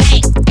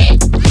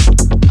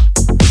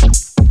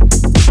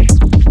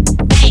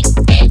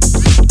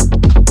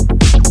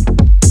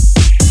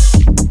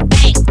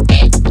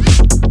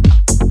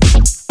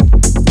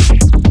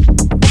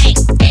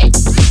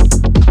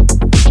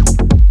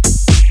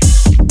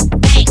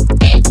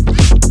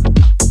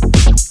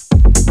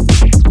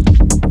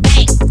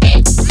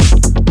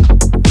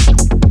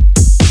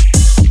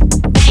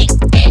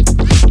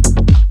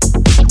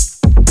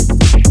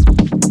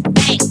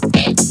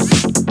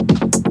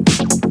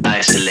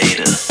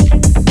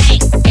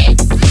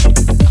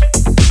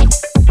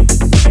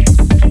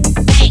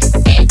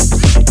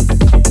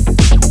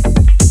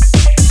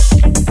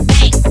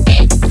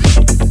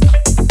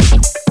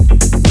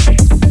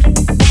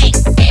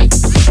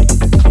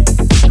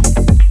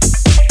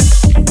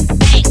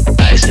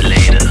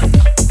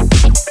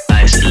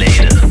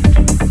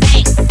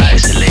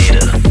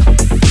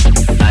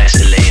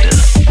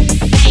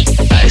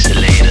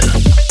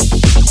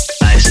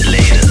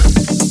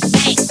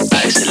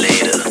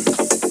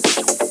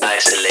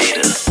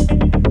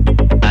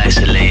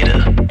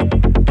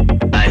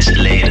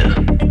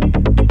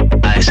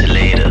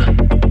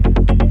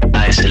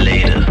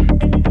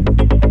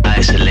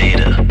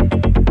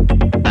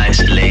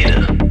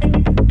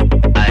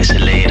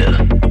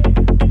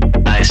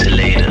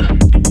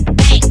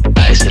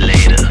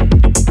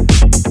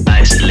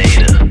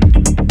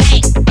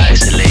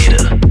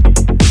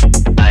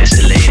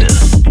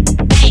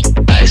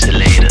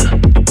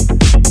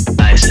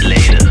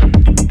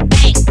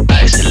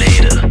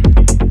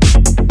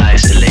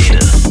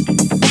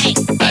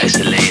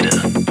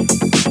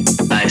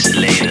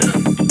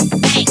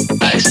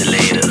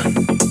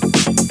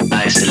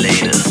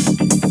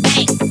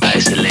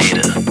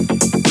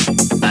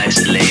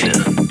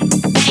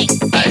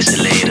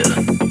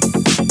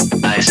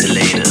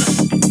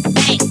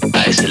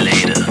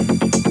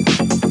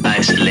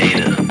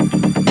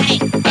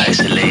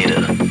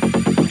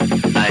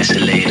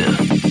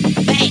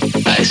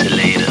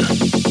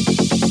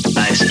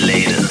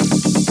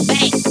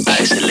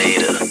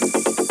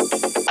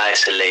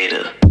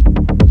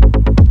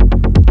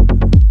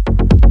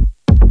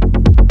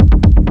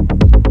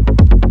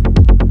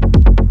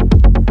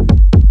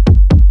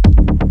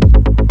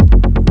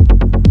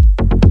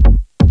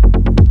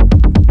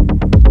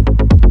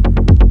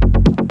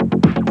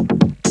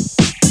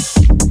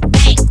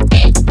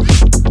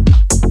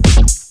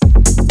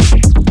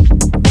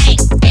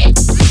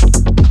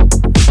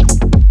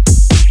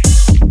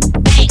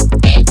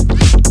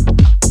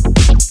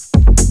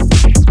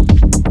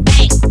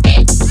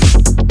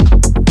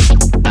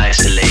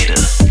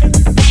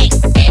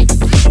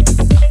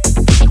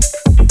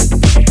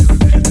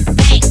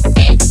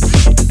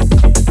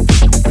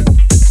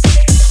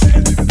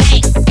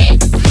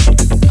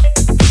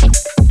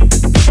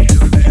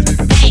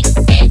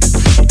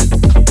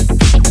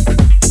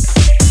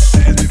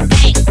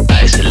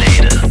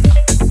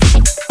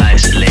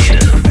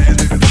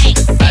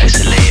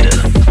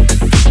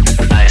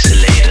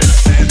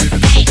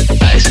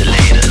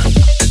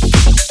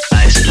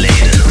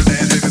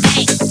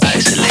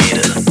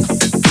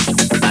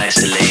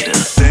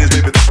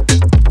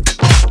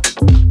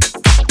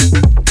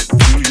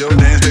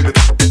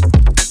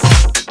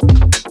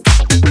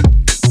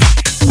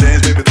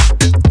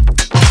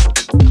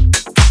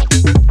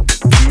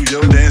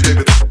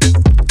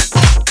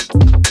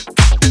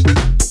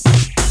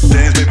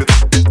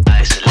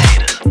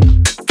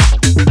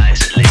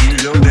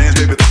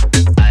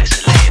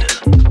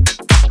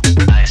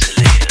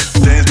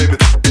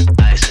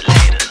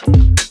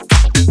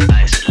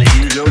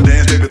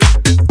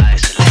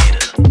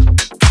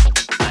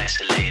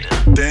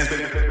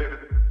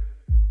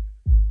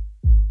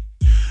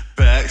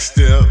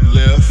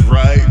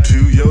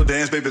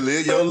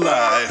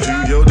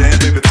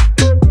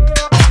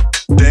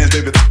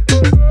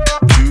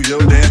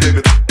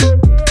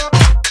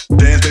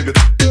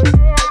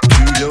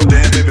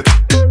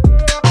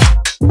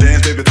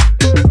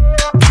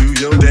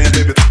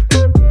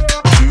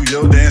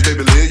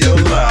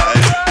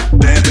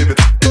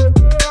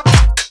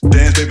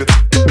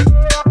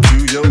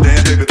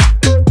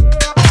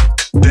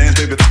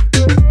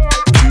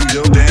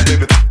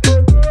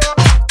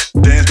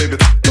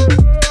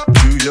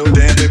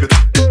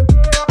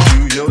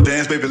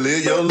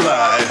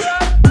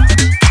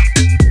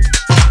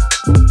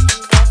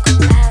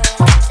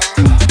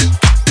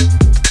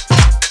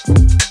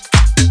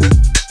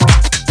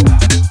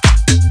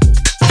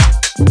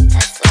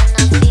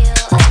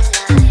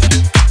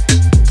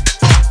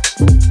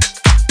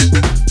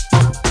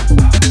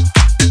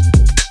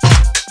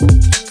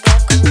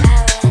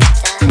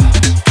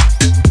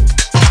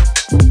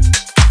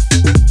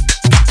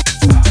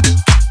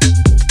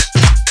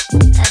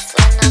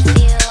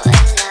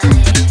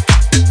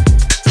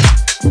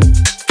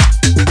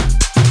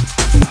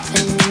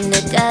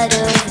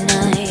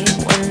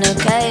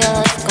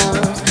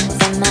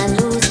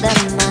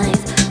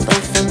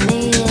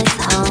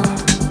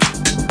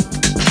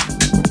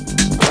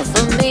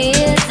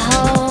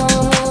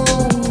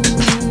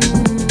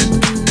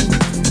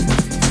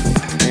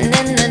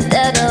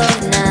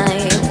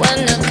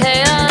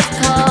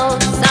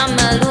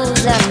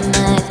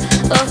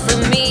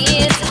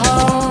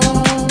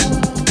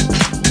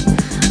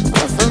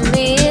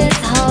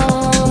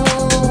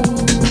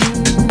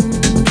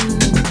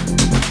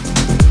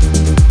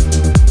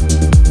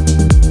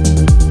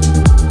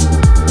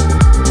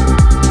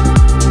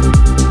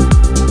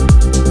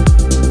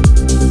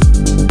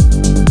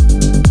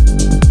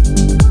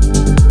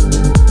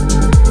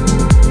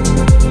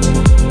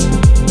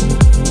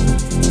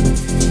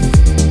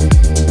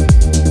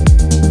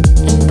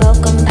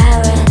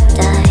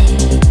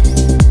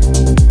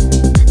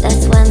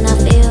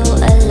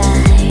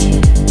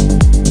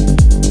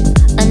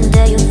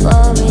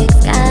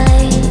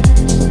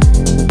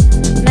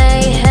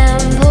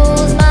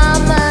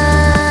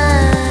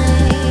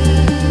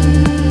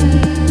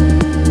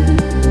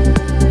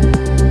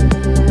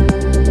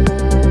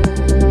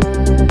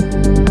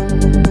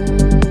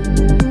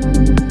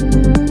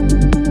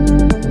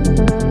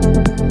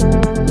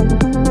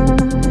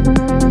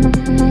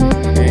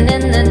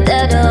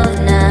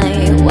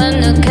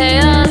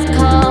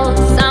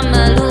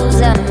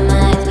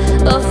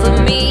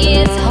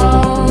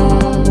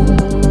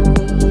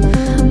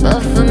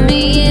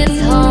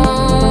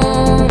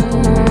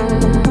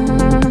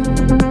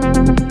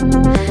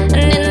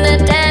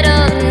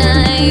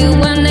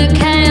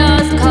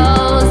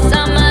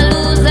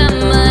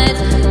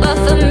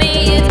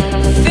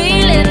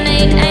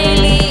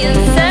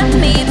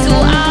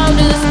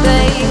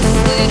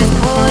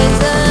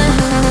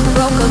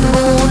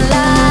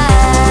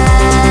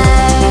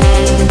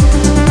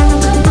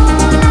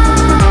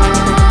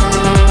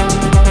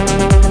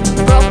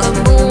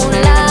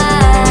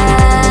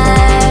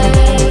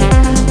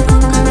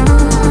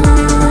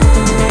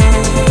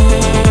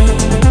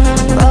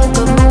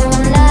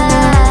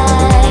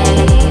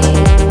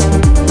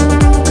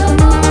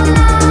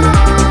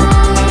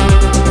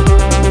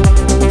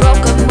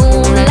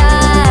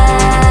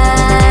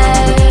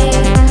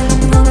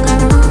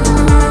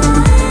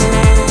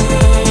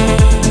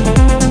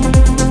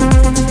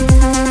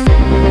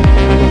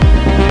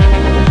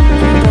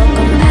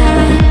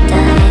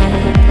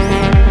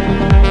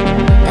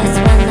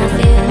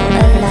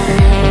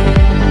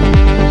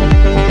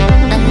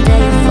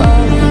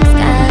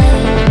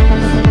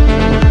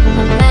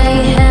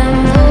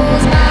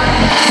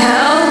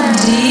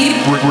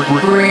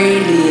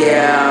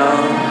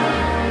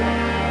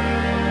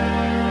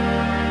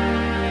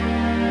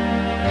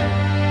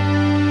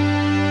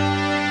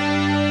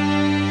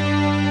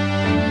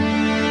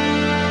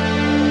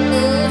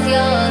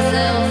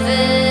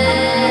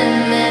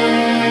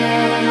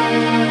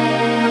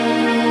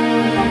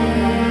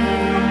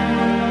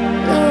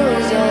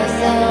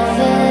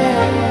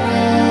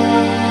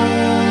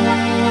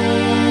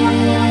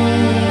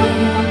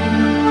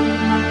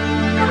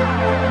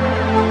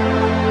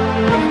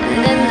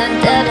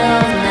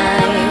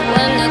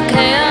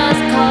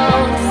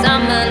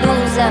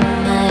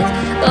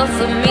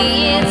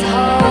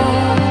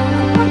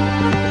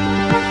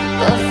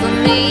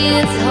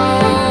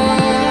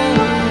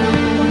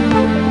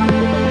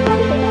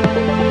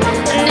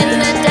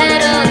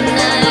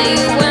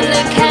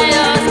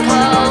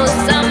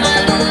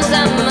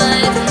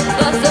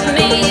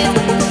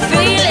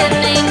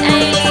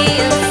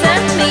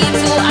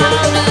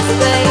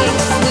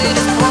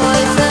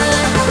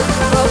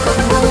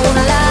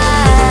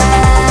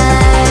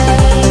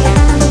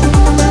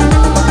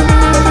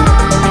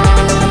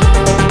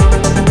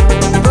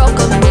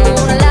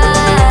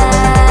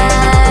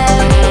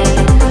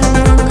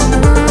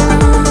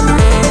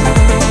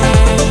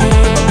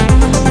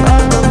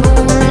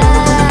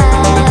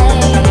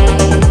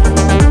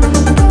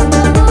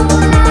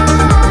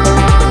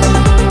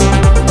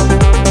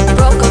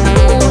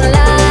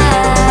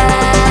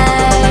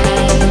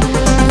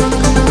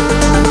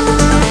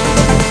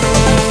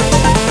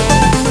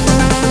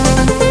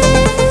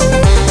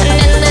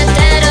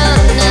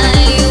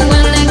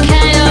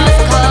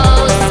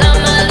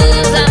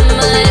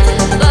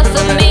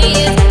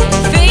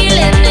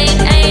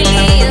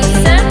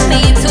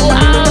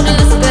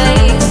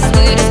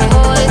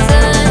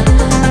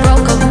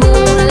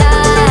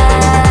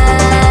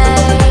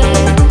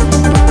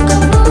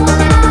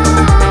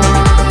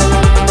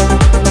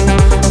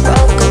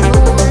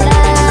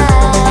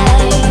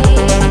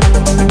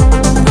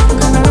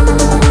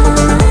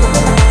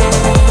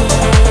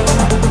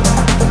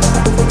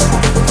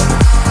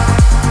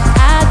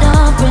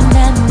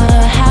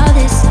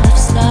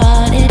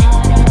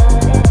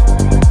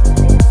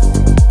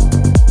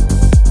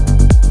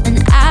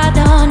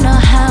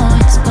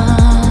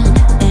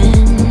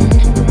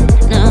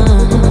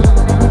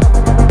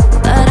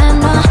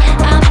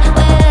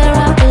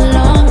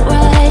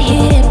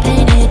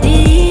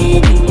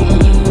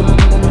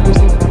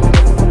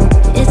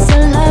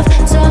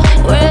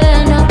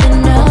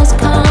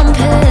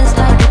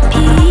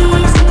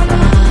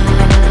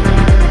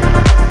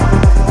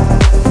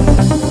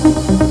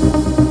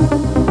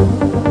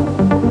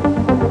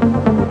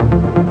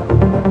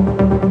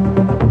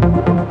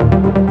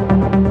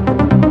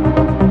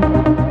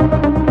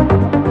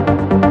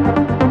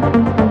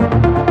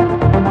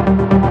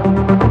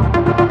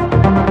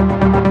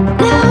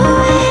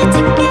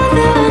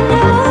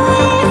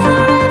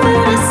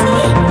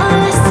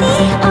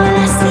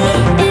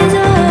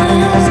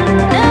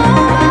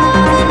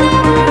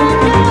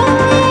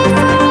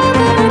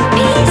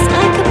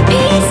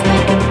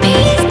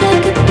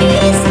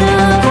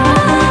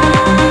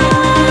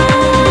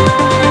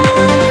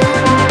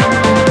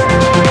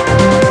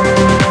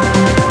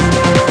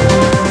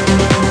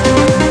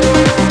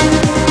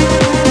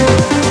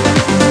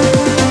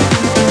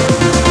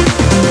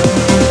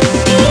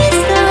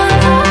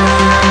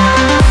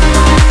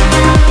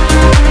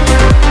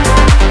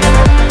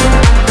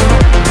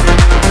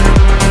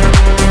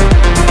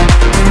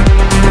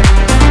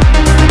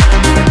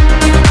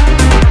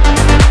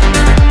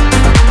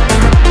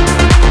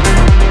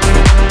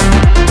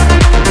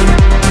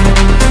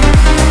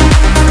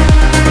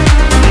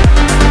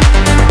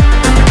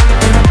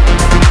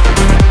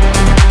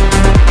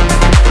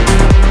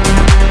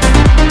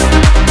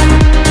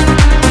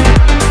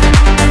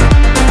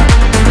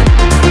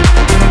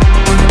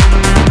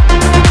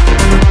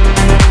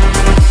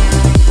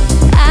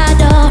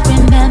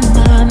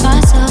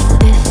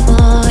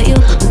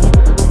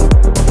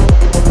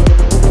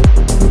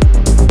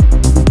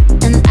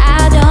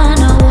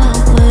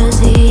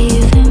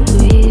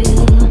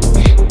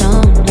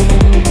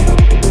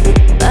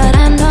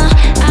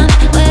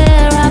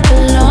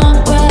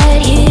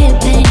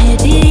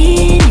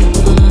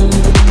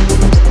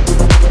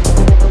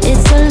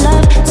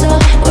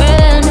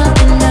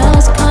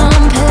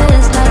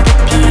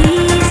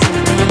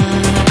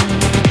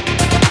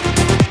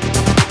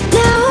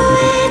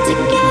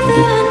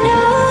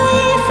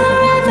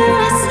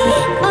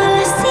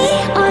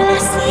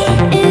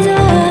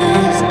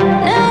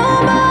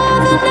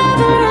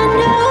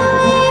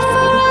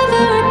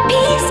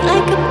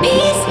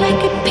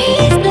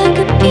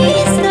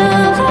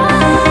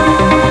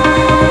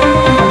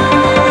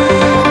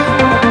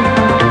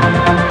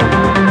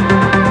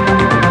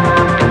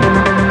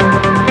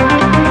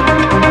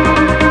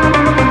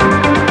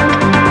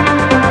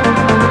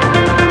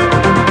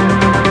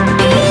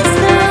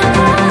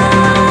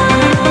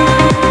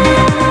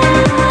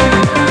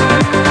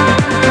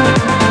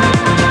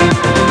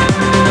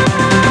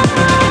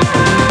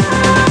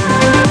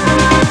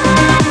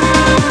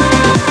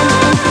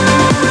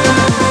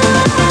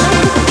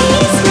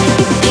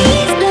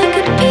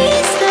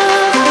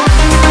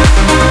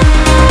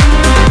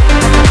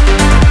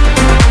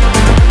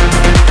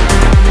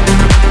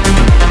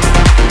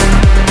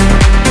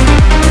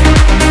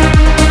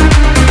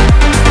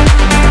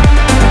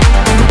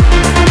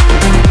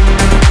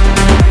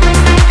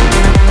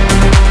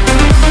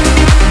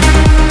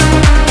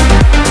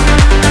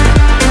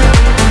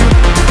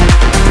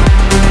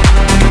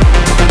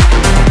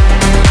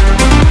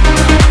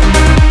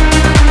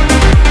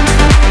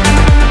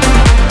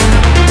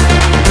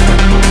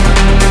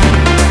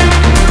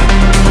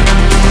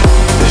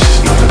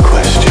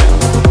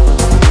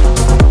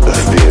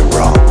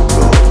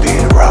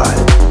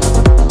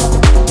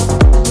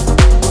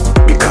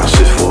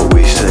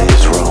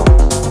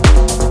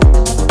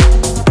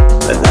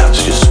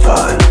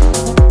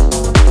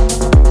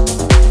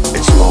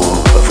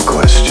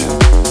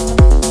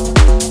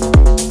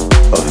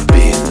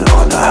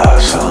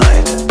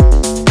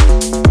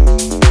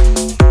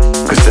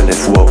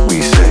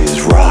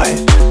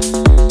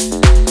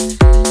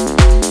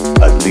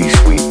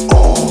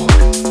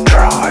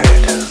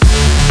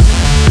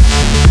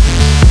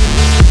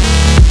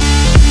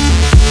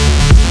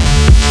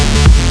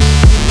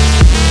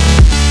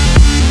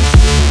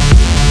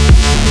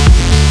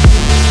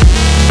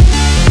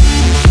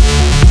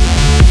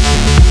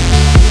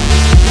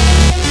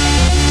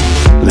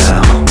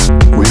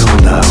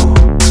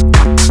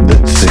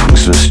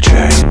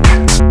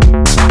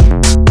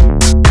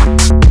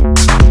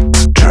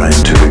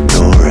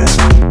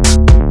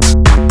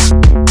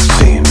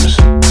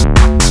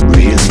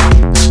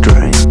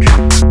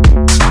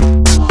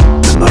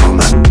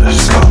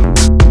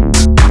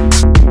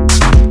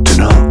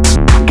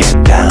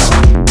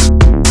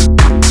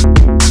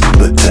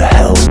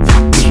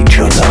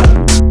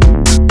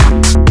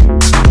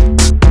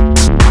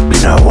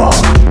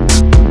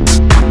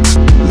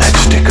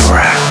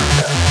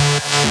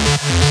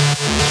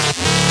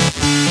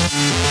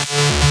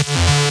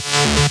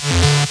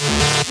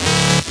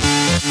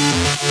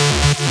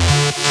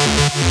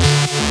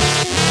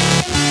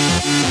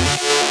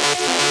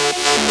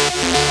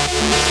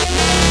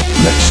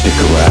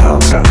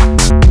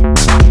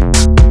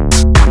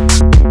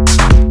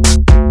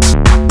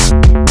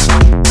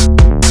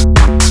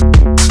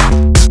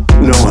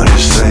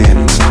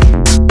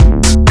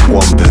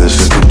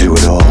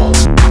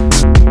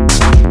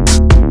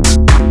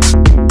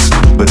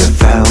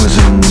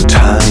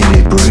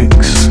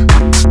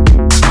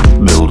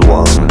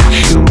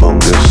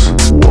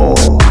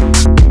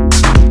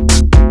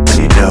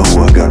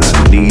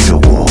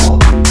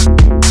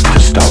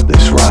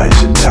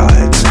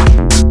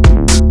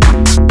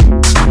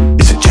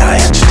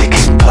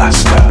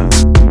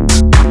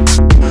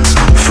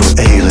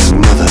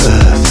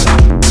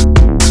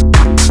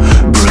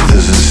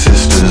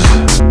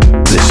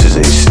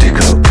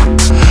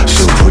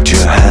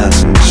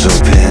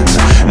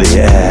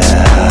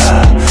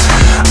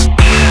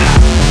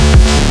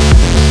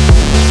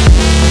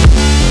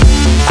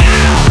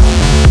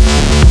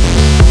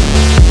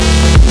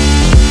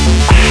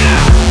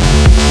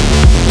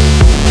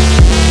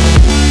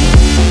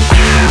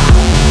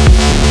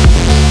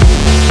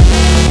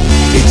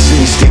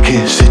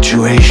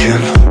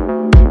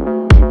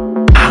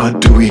 How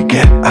do we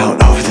get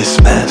out of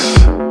this mess?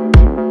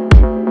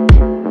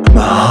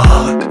 My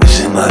heart is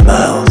in my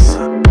mouth.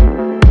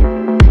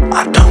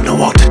 I don't know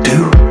what to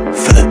do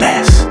for the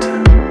best.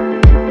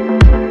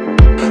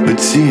 But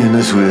seeing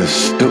as we're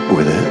stuck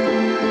with it,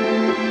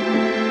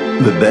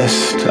 the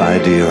best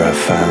idea I've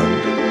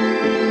found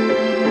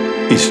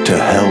is to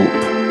help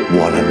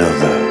one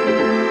another.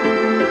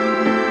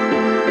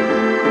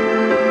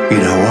 You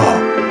know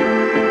what?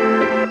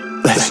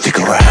 Let's stick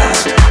around.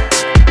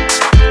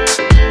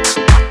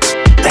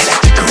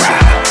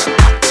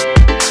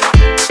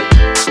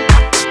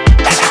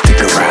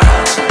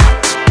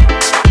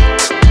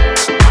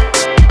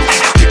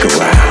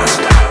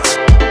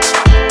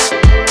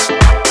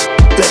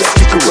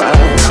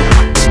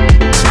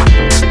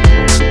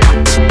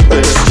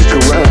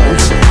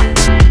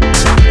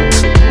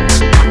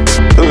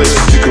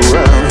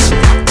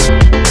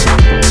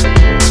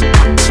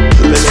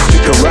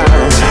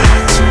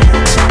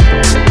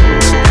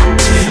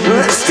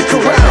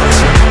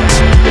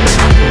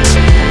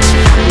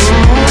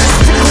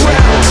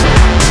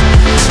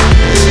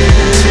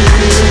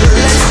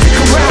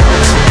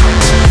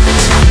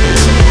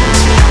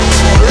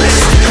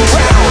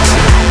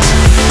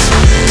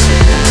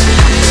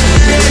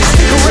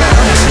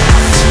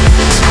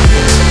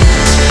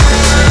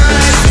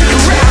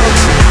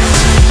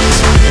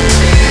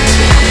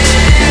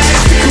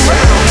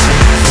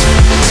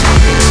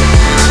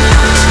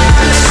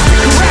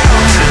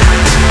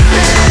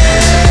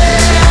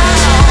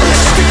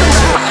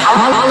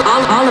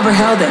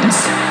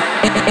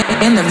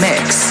 In the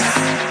mix.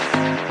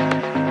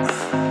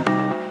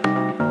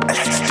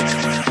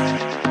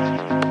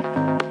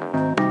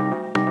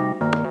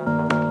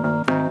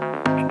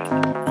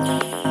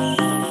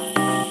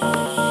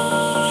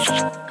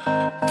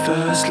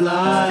 First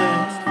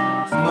light,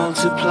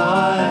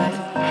 multiply,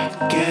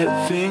 get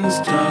things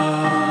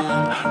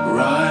done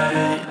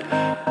right.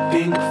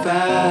 Think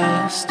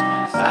fast,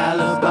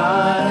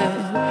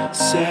 alibi,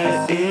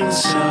 set in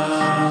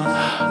sun.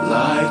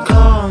 Like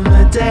on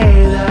the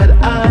day that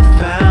I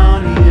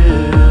found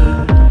you,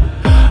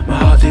 my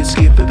heart did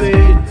skip a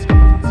beat.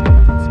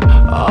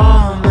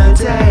 On the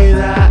day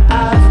that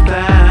I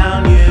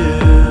found you,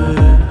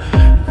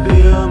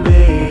 feel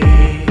me.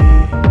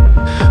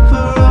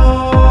 For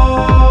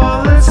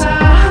all the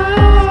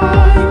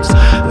times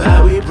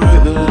that we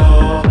broke the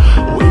law,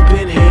 we've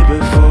been here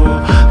before.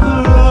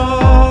 For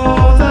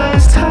all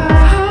those times,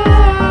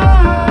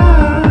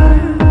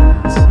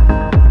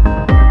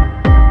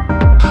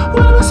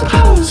 what am I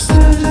supposed to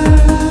do?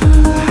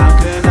 How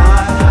can I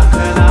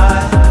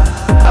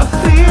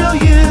feel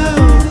you?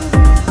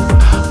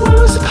 What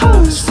am I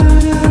supposed to do?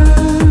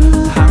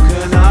 How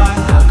can I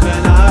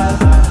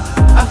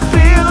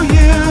feel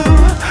you?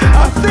 I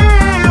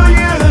feel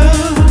you.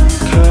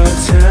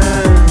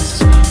 Curtains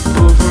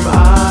pull from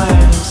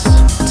eyes,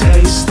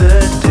 taste the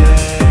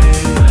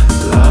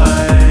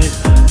daylight.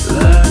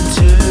 Learn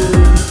to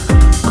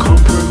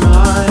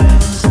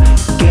compromise,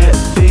 get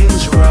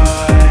things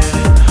right.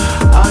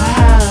 I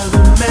have a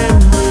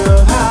memory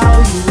of how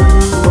you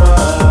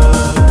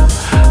were.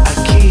 I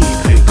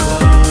keep it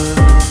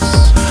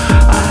close.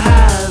 I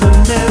have a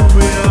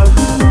memory of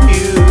who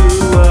you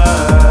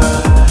were.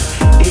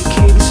 It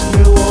keeps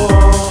me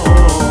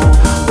warm.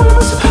 What am I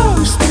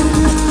supposed to do?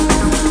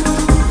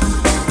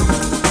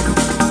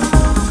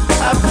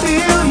 I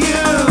feel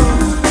you.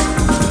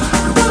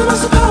 What am I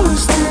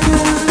supposed to do?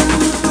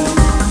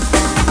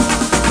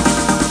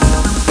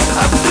 I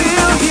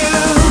feel you.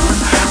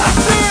 I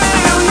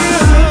feel you.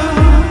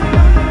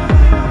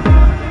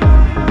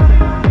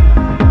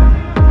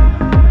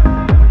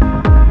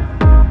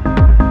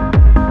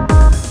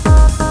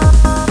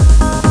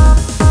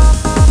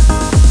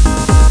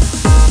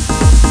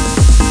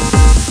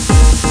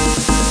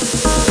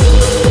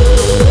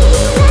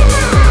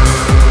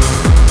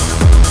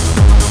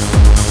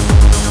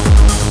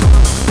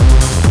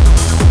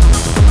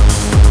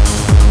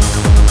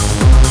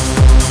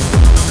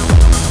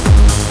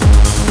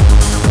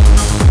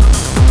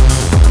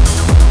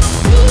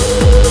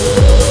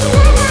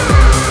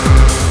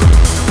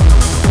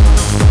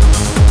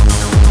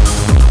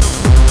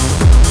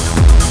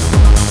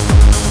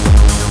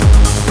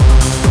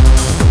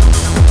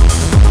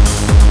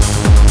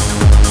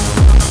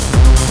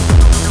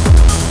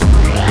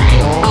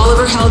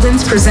 Oliver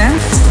Heldens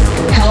presents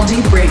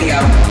Heldeep Radio.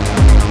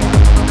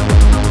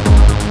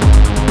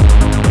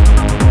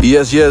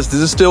 Yes,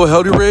 this is still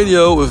Heldeep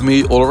Radio with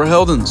me, Oliver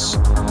Heldens.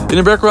 In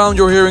the background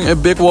you're hearing a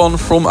big one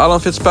from Alan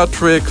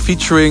Fitzpatrick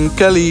featuring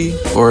Kelly,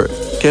 or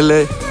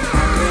Kelle,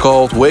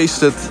 called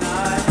Wasted.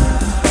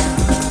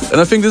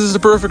 And I think this is the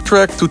perfect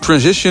track to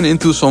transition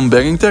into some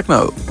banging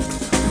techno.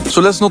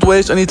 So let's not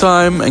waste any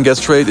time and get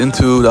straight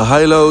into the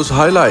high-lows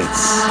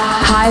highlights.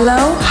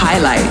 High-low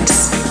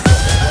highlights.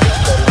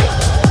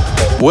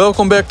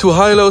 Welcome back to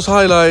High-Lows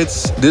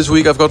Highlights. This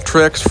week I've got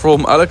tracks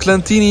from Alec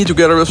Lantini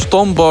together with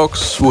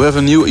Stompbox, who have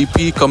a new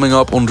EP coming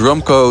up on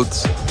Drumcode,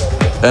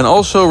 and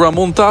also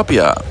Ramon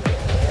Tapia.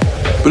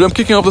 But I'm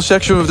kicking off the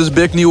section with this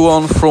big new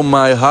one from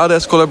my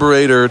Hades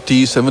collaborator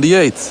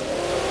T78.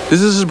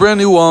 This is his brand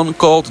new one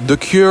called The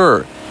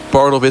Cure,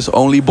 part of his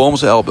Only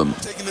Bombs album.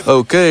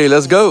 Okay,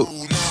 let's go.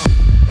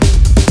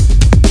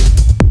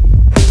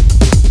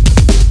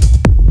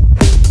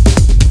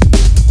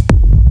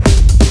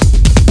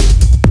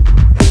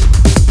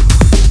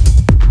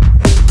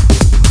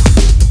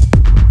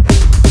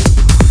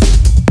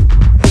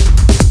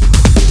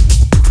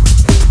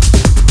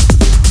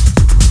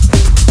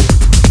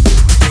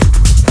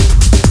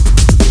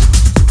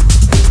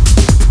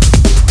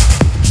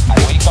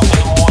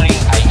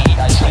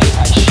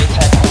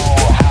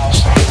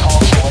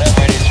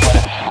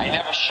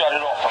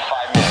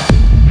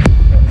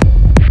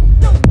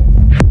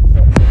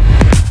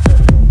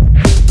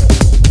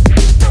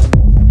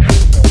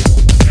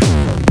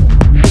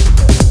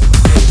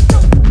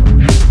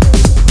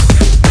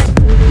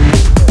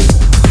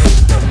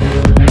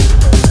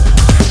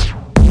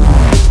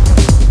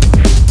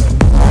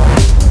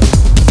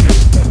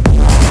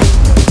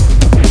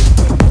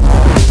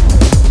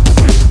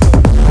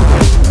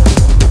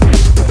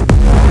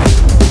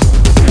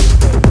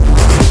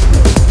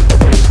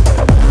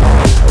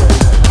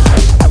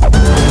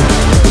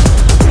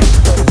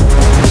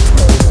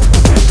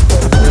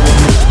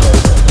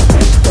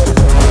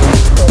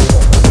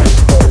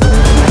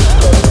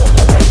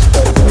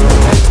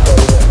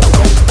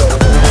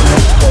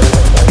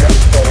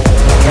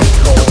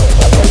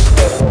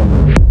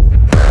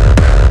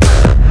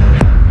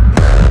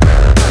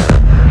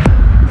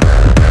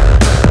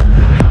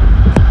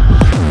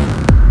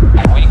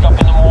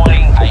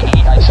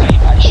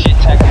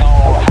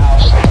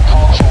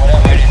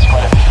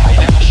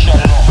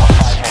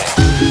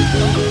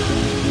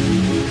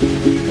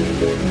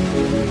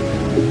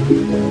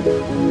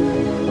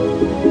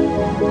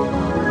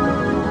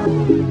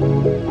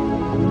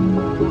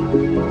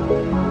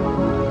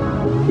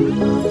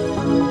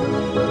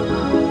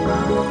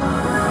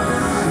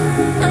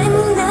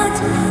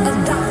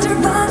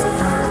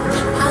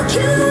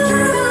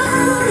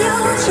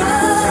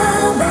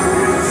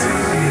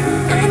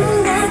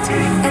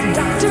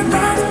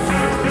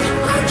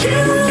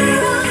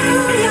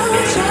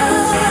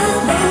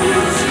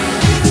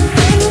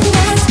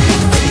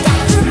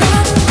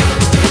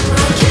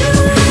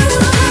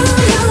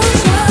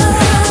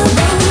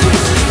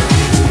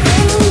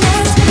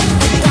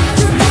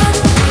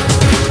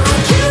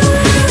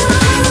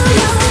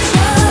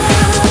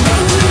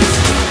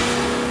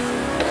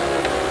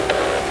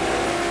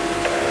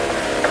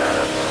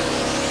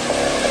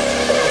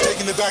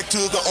 To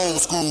the old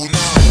school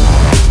now.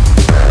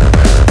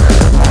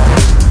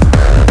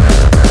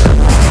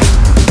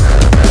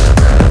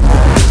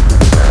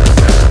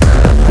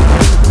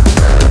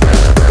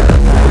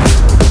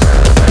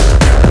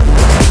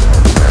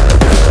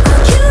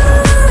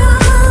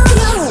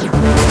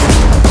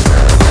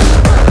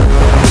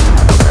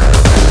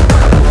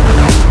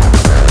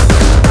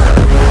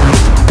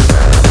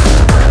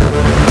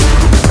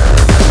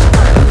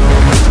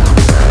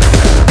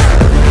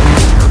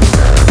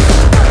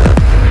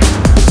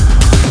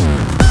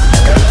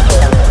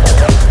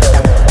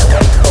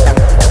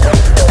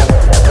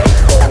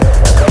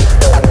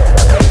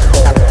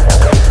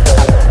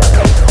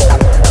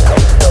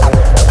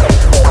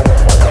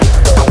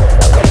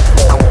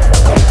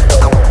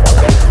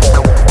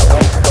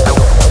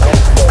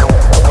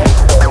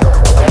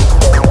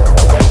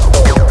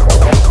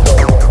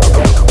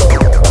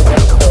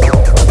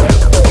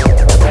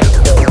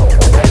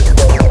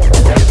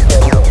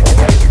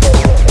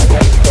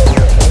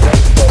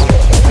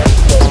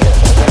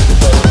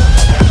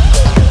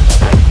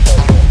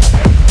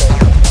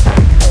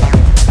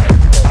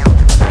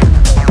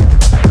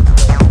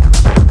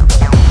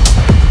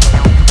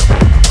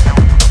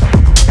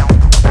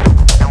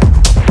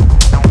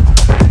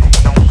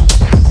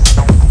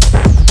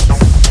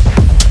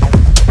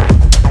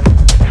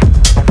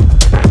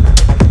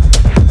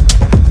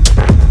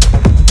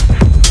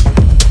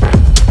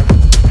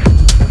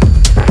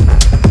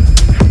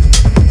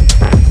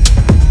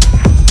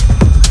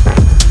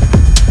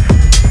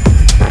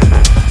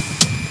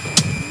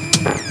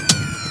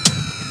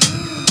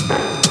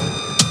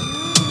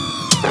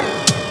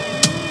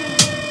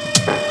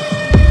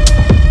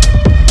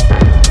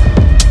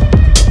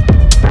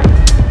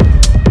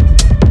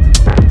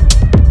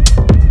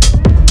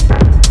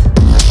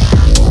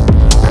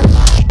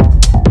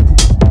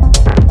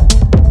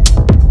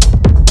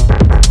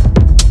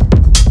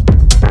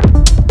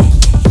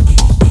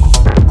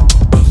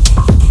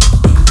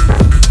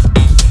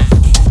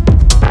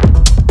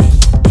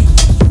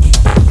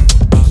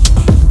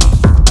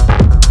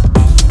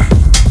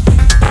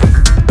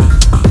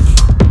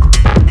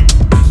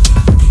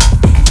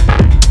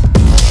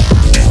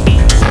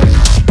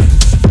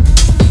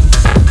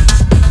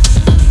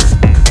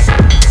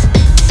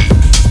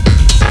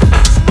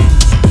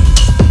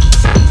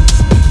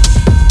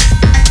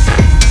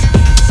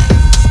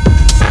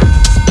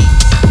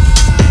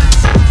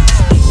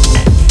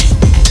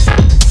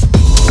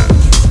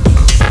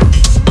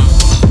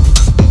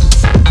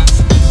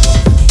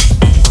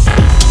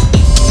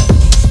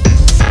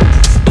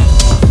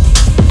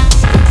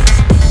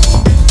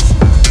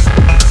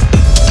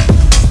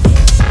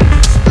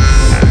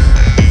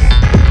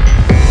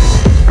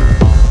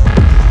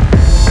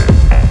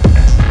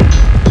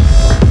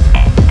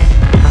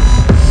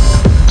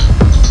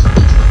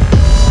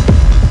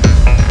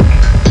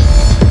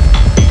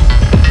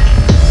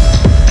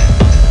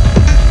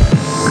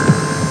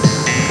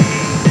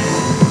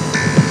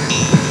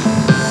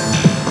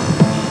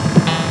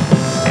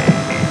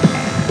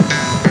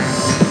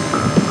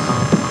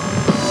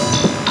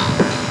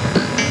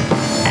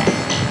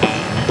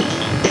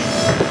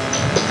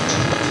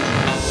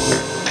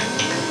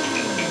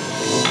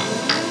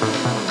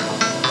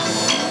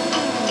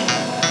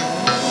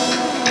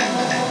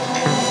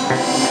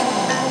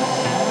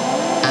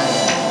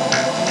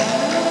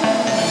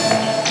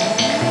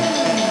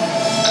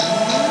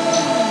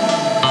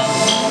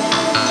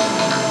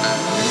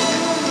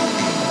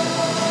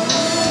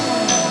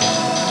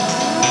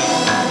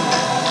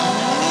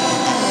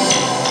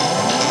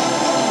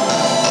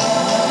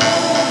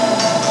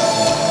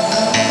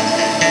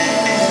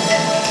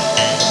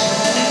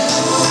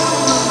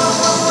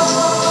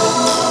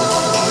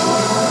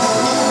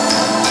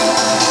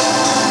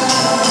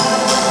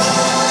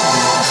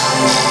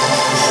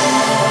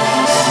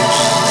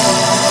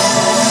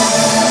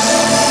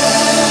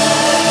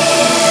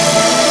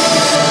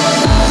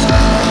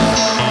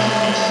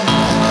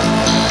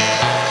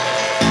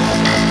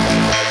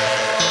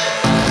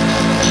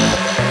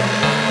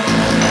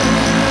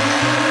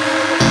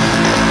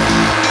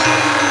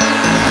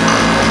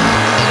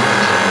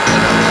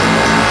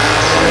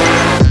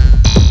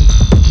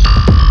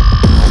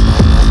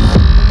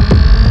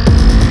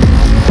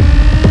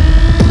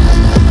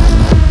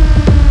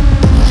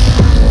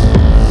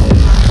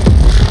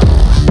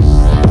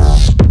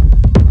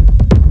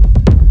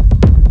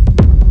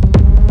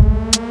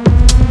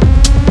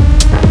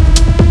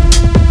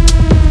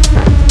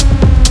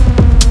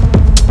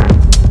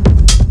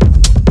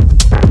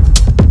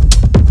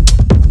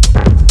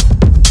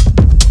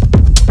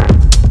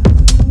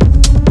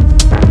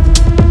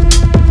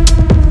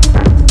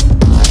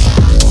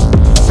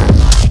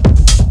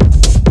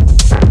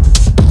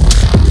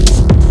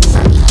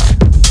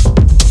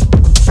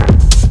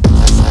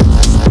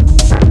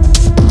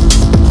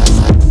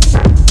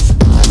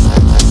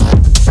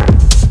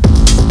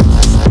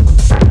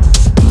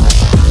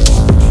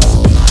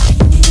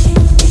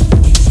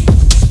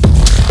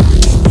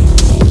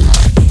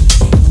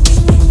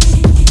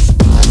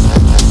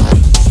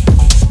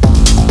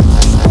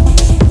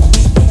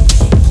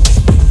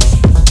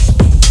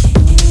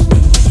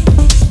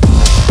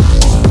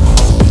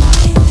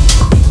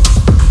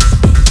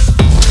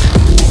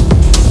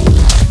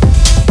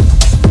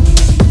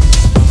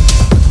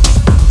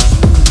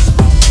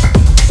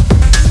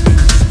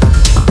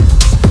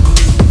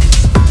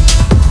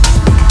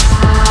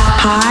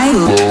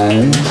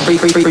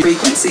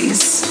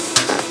 frequencies.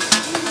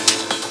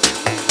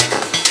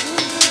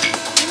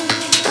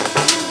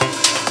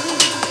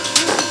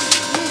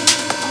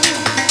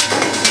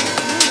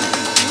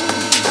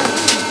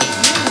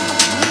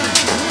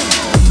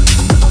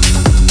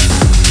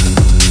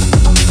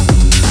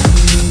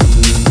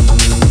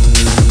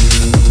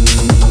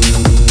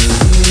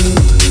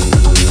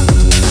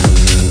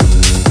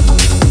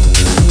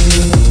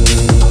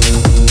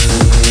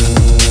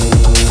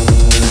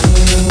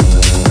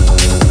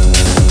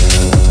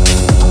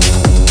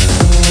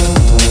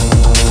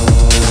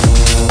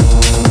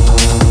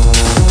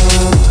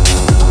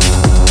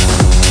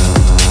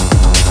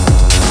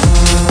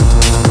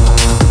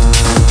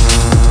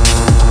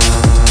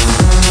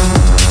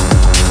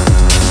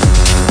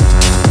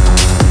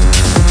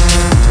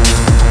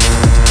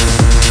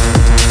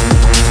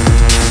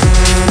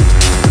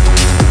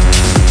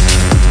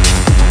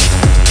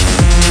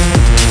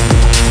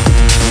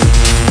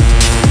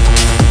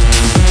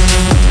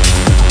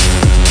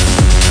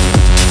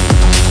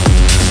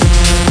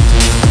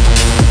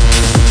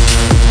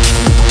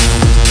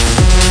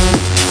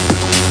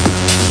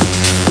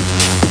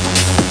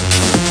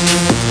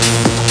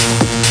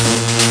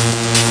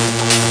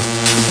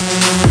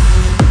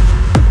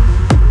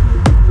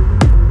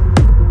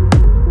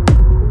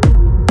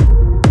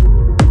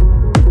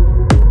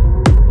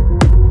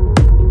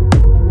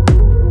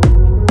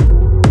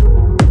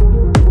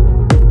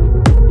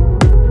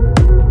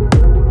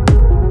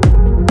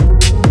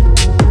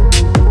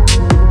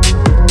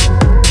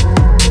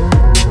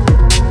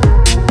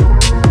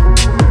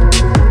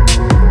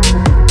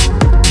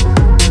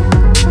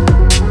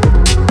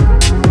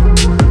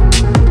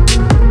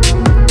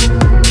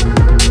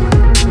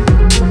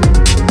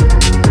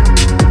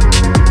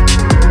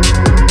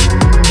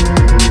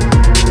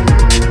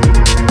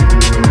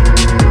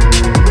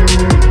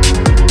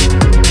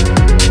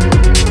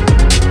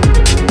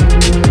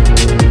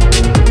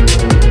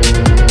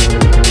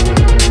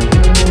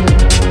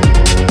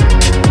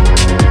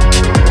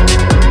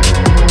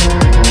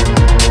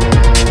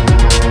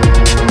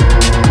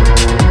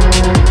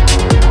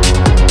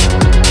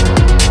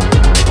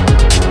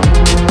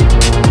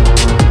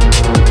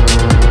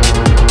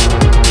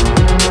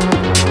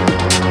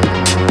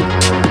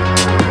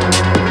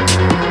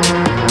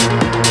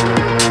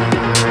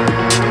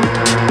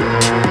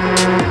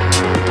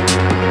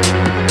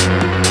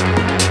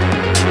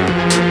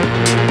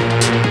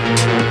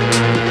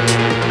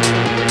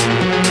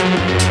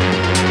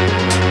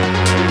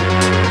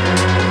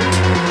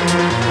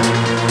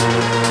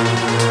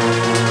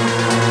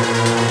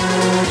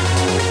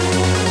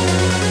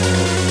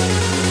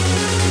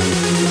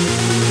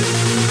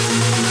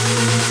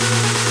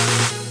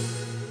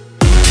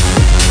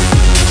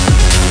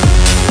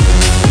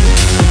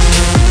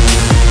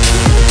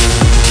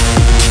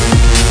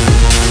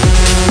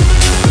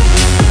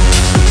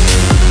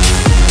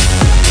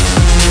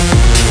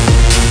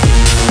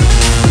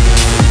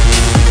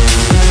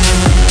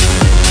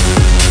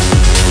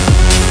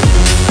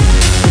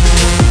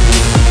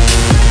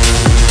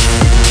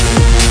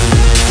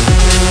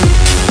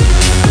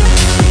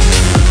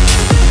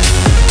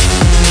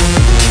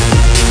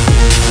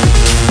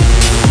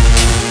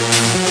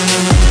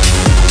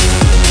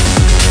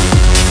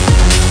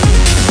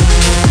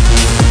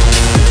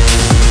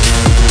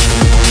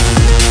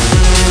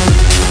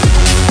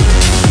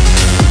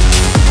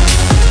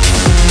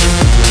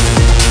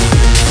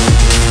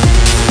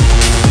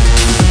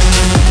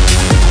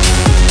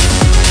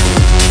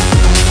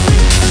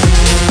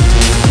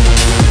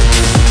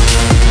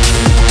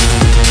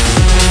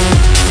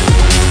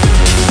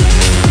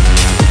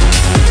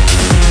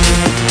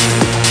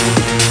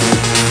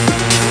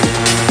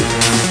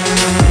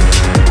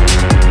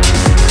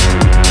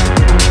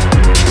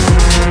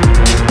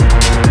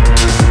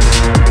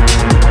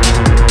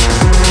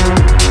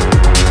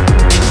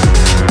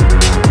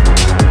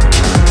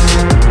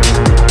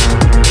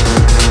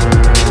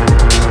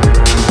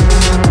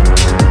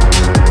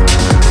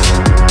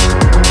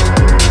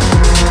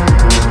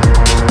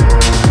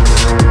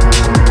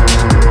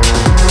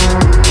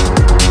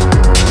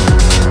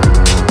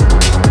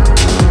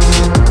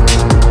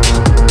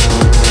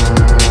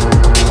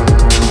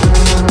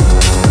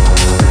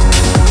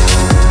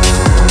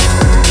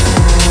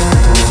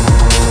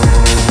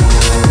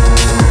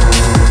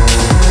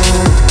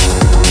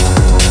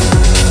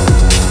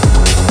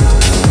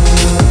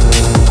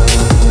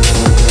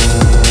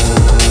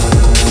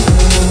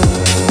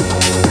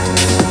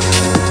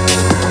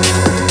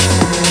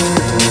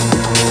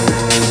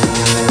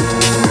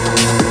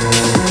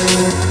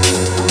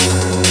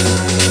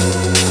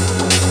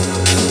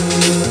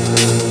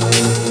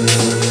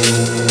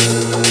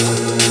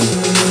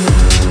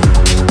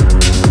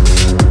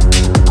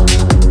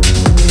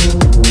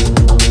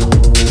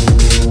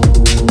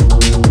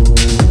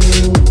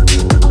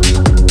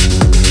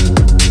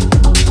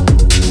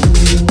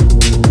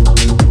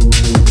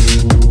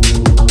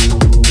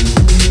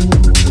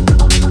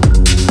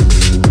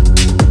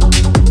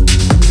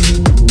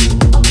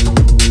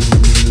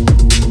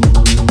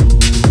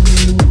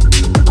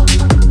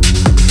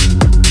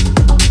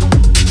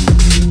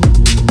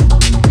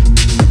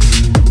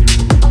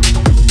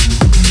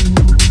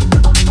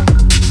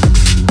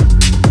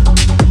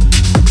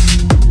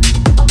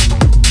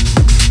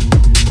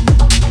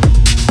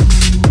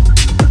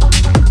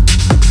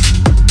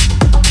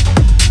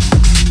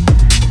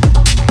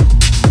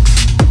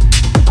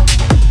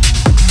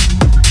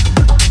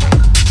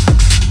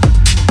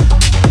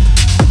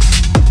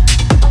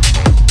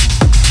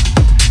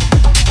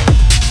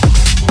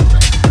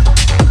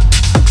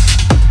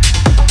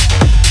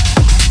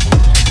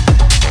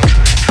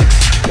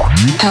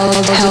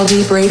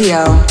 Heldeep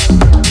Radio.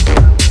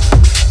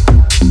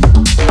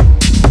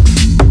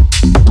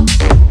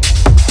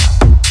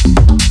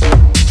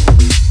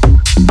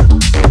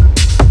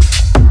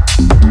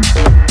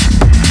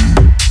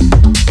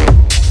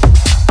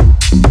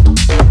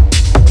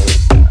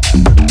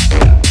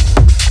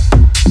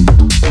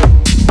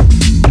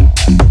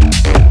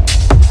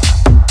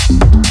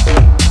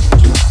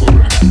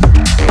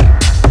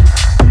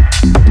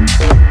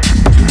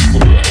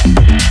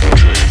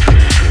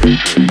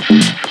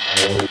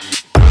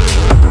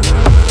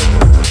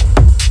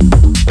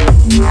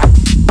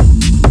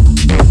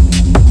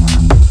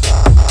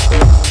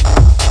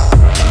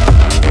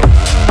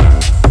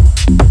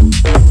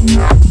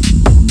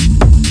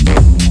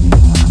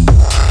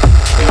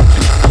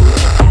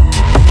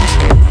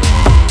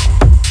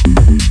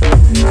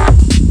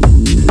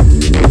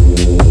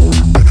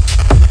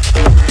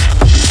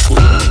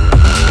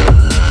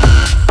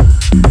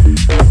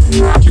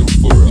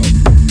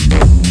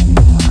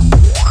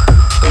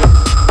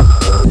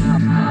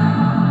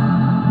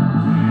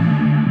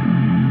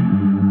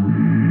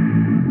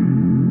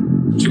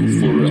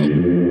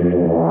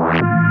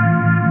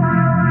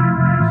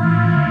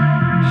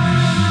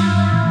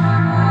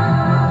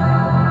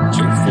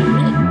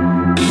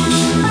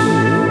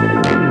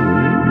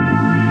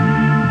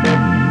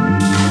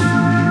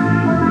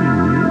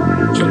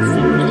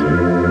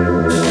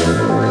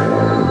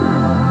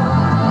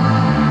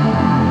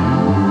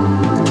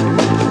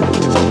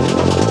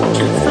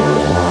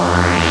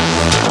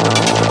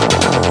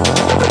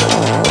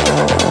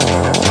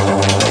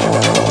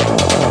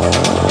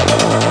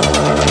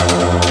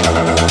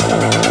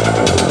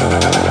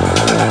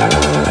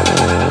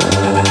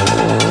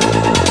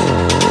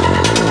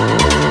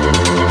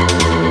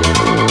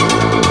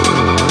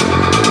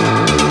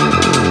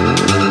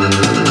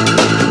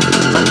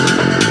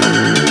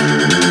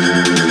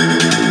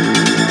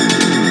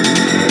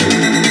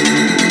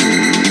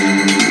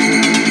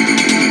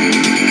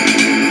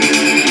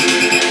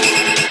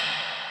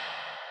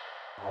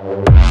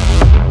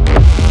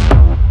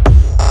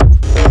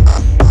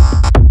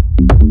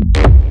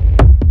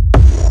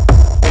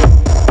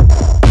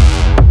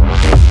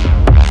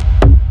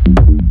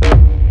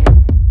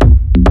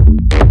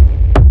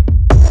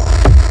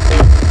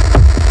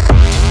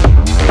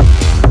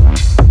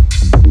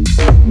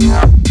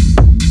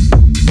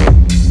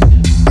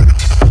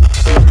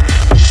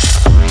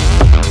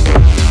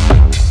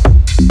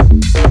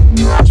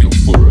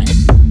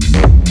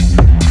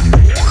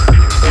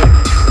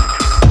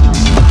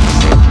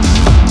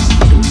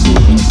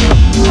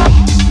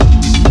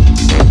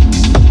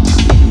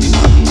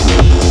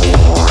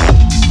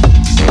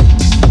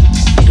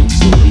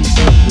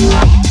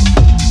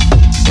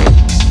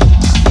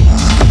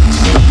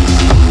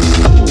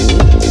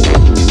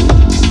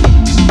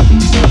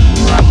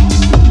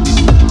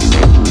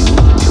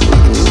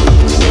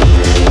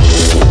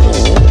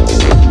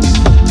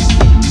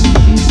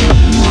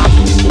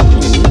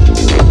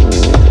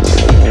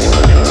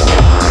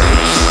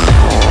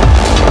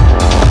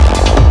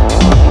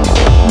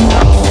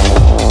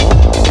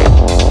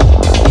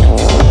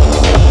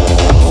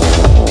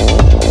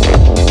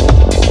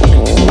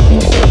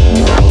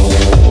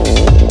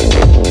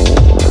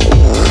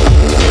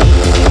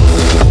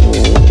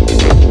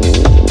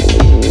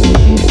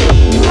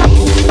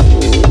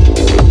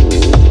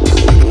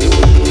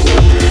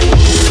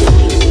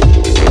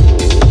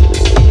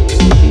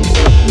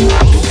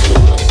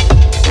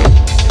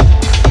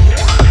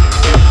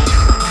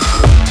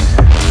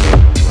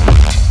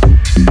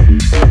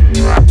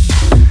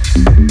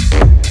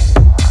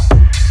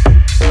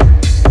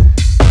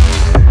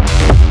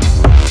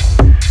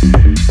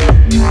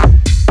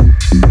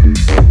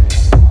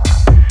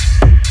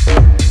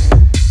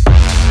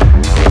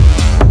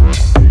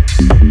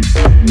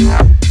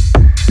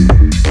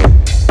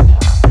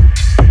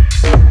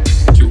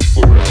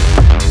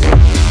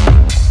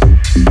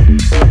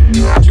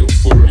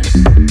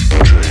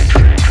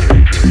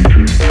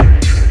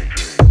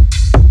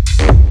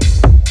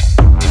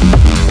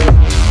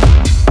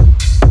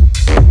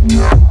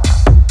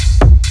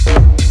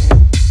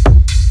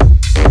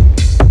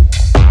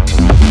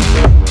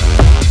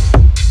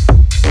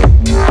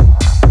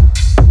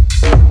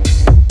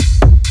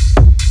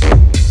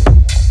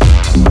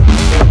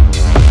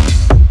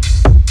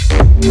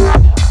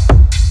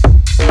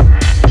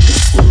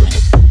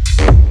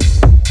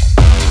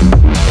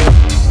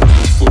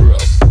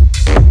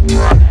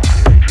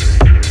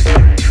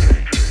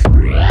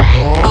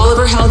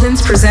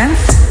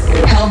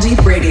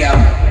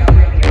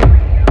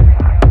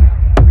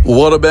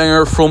 What a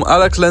banger from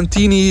Alex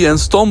Lantini and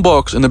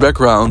Stompbox in the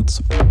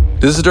background.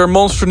 This is their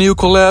monster new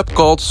collab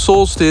called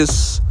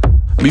Solstice.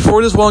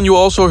 Before this one you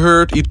also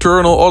heard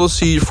Eternal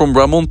Odyssey from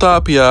Ramon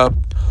Tapia.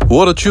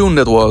 What a tune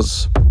that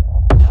was.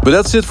 But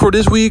that's it for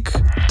this week.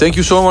 Thank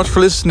you so much for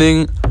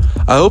listening.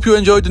 I hope you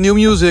enjoyed the new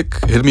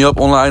music. Hit me up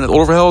online at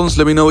Oliver Heldens.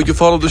 Let me know if you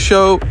follow the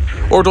show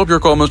or drop your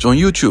comments on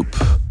YouTube.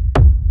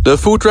 The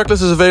full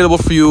tracklist is available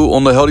for you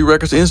on the Heldeep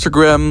Records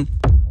Instagram.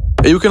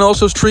 And you can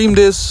also stream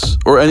this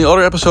or any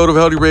other episode of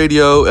Heldeep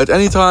Radio at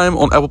any time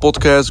on Apple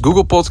Podcasts,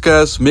 Google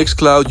Podcasts,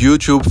 Mixcloud,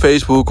 YouTube,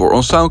 Facebook, or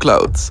on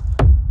SoundCloud.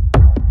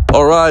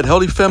 Alright,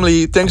 Heldeep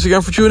family, thanks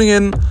again for tuning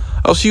in.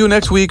 I'll see you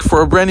next week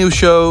for a brand new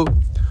show.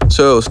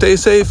 So stay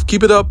safe,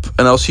 keep it up,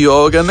 and I'll see you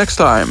all again next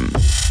time.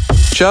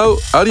 Ciao,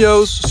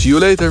 adios, see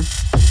you later.